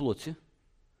должники плоти,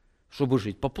 чтобы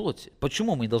жить по плоти.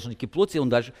 Почему мы не должники плоти? Он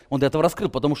до этого раскрыл.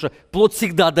 Потому что плоть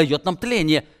всегда дает нам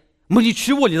тление. Мы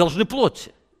ничего не должны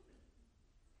плоти.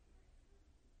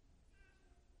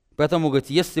 Поэтому, говорит,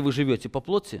 если вы живете по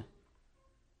плоти,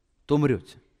 то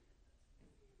умрете.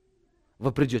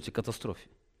 Вы придете к катастрофе.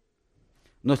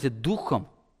 Но если духом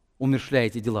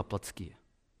умерщвляете дела плотские,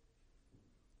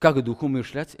 как духом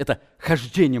умерщвлять? Это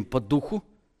хождением по духу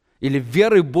или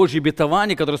верой в Божье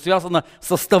обетование, которое связано с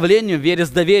составлением веры,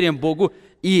 с доверием Богу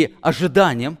и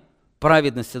ожиданием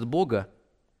праведности от Бога,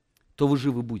 то вы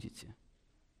живы будете.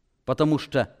 Потому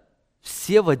что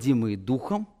все водимые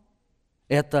духом –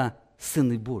 это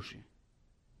сыны Божьи.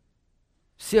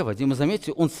 Все водимые,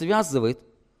 заметьте, он связывает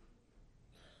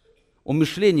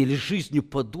умышление или жизнью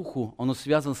по духу, оно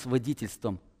связано с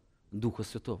водительством Духа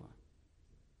Святого.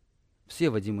 Все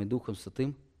водимые Духом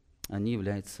Святым, они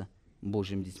являются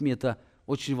Божьими детьми. Это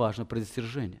очень важное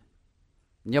предостережение.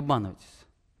 Не обманывайтесь.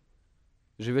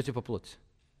 Живете по плоти,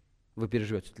 вы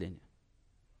переживете тление.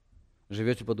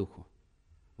 Живете по духу,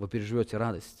 вы переживете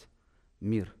радость,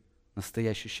 мир,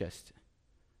 настоящее счастье,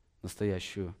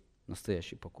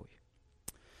 настоящий покой.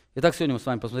 Итак, сегодня мы с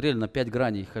вами посмотрели на 5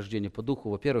 граней хождения по духу.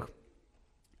 Во-первых,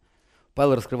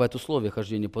 Павел раскрывает условия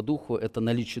хождения по духу. Это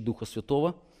наличие Духа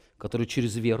Святого, который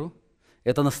через веру.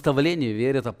 Это наставление в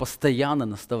вере, это постоянное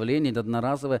наставление, это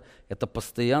одноразовое, это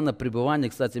постоянное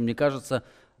пребывание. Кстати, мне кажется,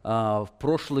 в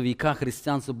прошлые века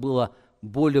христианство было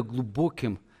более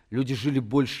глубоким. Люди жили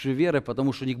больше верой,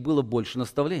 потому что у них было больше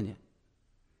наставления.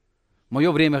 В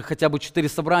мое время хотя бы 4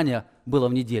 собрания было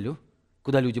в неделю,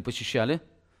 куда люди посещали.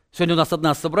 Сегодня у нас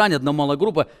 1 собрание, 1 малая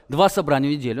группа, 2 собрания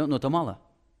в неделю, но это мало.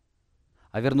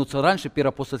 А вернуться раньше,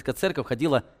 Первая апостольская церковь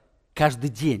ходила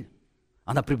каждый день.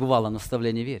 Она пребывала в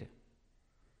наставлении вере.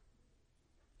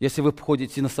 Если вы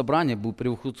ходите на собрание, вы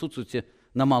присутствуете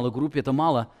на малой группе, это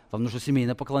мало, вам нужно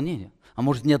семейное поклонение. А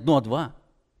может не 1, а 2.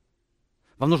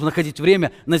 Вам нужно находить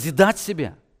время назидать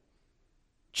себя.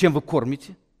 Чем вы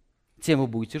кормите, тем вы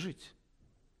будете жить.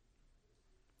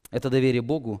 Это доверие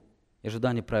Богу и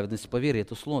ожидание праведности по вере,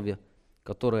 это условие,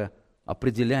 которое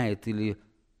определяет или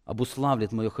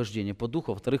обуславливает мое хождение по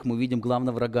духу. Во-вторых, мы видим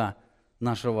главного врага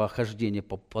нашего хождения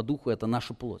по духу, это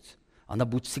наша плоть. Она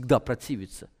будет всегда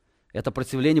противиться. Это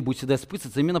противление будет всегда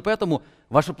испытываться. Именно поэтому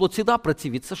ваша плоть всегда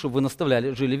противится, чтобы вы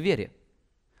наставляли, жили в вере.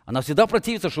 Она всегда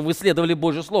противится, чтобы вы исследовали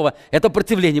Божье Слово. Это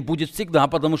противление будет всегда,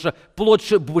 потому что плоть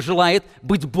желает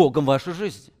быть Богом в вашей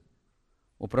жизни.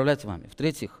 Управлять вами.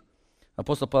 В-третьих,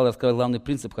 апостол Павел рассказал главный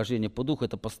принцип хождения по духу –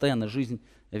 это постоянная жизнь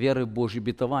веры в Божье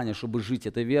обетование. Чтобы жить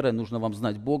этой верой, нужно вам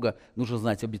знать Бога, нужно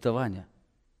знать обетование,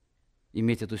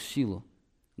 иметь эту силу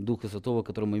Духа Святого,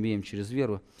 который мы имеем через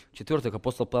веру. В-четвертых,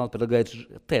 апостол Павел предлагает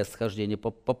тест хождения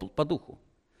по духу.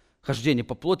 Хождение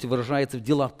по плоти выражается в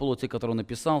делах плоти, которые он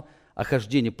написал, а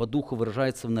хождение по духу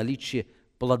выражается в наличии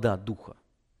плода духа.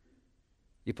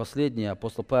 И последнее,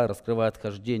 апостол Павел раскрывает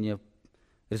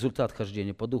результат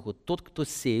хождения по духу. Тот, кто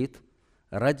сеет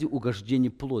ради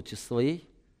угождения плоти своей,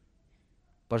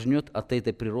 пожнет от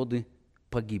этой природы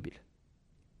погибель.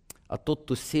 А тот,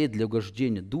 кто сеет для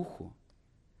угождения духу,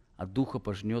 от духа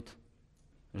пожнет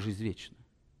жизнь вечную.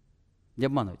 Не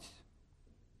обманывайтесь.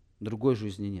 Другой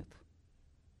жизни нет.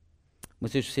 Мы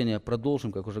в следующее воскресенье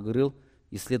продолжим, как уже говорил,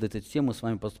 исследовать эту тему. С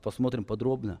вами посмотрим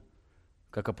подробно,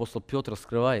 как апостол Петр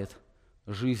раскрывает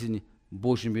жизнь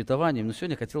Божьим обетованием. Но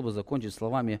сегодня я хотел бы закончить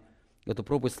эту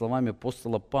проповедь словами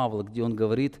апостола Павла, где он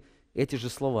говорит эти же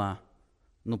слова,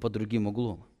 но под другим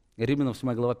углом. Римлянам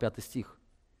 8 глава 5 стих.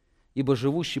 «Ибо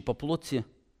живущий по плоти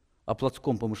о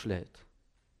плотском помышляет,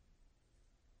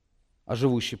 а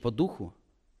живущий по духу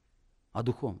о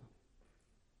духовном».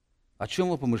 О чем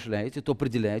вы помышляете, то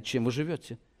определяет, чем вы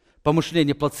живете.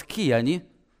 Помышления плотские, они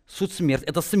суть смерть.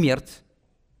 Это смерть.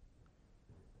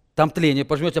 Там тление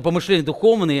пожмете, а помышления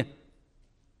духовные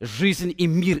 – жизнь и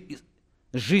мир,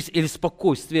 жизнь или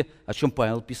спокойствие, о чем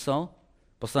Павел писал,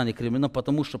 послание к Римлянам,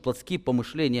 потому что плотские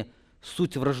помышления –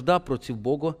 суть вражда против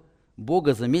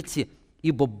Бога, заметьте,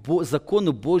 ибо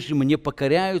закону Божьему не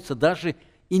покоряются даже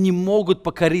и не могут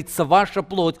покориться. Ваша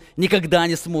плоть никогда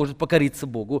не сможет покориться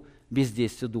Богу без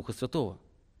действия Духа Святого.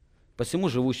 Посему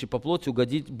живущие по плоти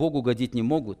Богу угодить не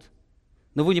могут.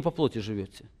 Но вы не по плоти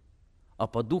живете, а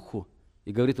по Духу.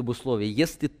 И говорит об условии,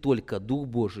 если только Дух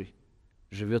Божий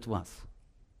живет в вас.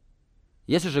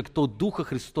 Если же кто Духа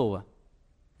Христова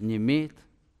не имеет,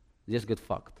 здесь говорит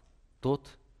факт,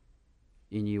 тот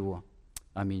и не его.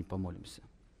 Аминь. Помолимся.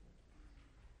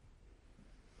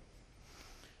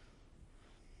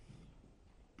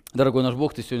 Дорогой наш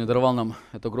Бог, Ты сегодня даровал нам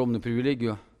эту огромную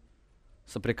привилегию,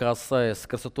 соприкасаясь с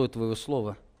красотой Твоего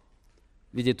Слова,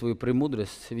 видеть Твою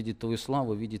премудрость, видеть Твою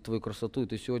славу, видеть Твою красоту. И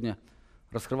Ты сегодня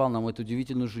раскрывал нам эту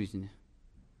удивительную жизнь,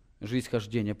 жизнь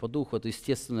хождения по Духу, это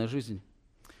естественная жизнь.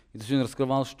 И Ты сегодня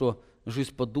раскрывал, что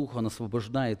жизнь по Духу, она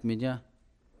освобождает меня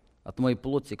от моей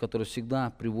плоти, которая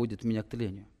всегда приводит меня к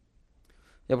тлению.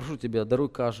 Я прошу Тебя, даруй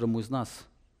каждому из нас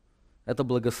это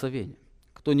благословение.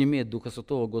 Кто не имеет Духа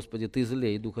Святого, Господи, Ты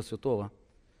излей Духа Святого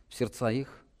в сердца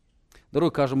их.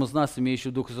 Даруй каждому из нас,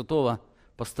 имеющему Духа Святого,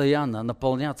 постоянно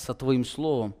наполняться Твоим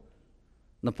Словом,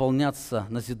 наполняться,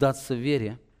 назидаться в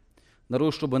вере.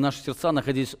 Даруй, чтобы наши сердца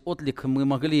находились откликом, мы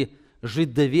могли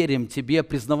жить доверием Тебе,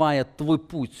 признавая Твой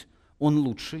путь, он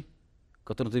лучший,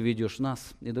 которым Ты ведешь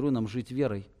нас. И даруй нам жить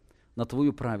верой на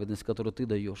Твою праведность, которую Ты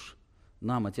даешь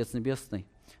нам, Отец Небесный.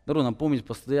 Даруй нам помнить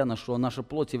постоянно, что наша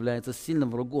плоть является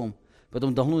сильным врагом,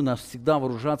 поэтому даруй нас всегда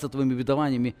вооружаться Твоими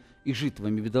обетованиями и жить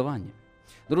Твоими обетованиями.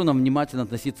 Даруй нам внимательно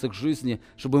относиться к жизни,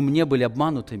 чтобы мы не были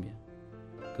обманутыми,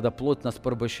 когда плоть нас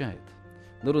порабощает.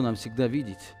 Даруй нам всегда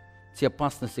видеть те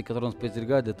опасности, которые нас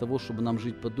подвергают для того, чтобы нам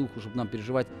жить по Духу, чтобы нам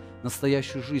переживать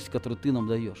настоящую жизнь, которую Ты нам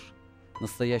даешь,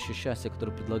 настоящее счастье,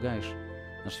 которое предлагаешь,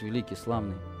 наш великий,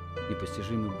 славный,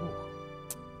 непостижимый Бог.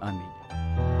 Аминь.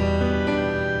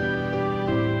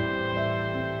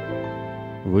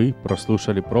 Вы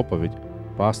прослушали проповедь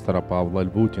пастора Павла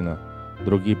Львутина.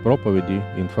 Другие проповеди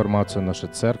и информацию о нашей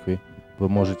церкви вы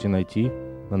можете найти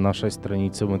на нашей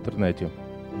странице в интернете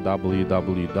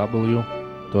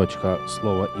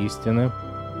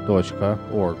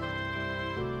www.slovoistины.org.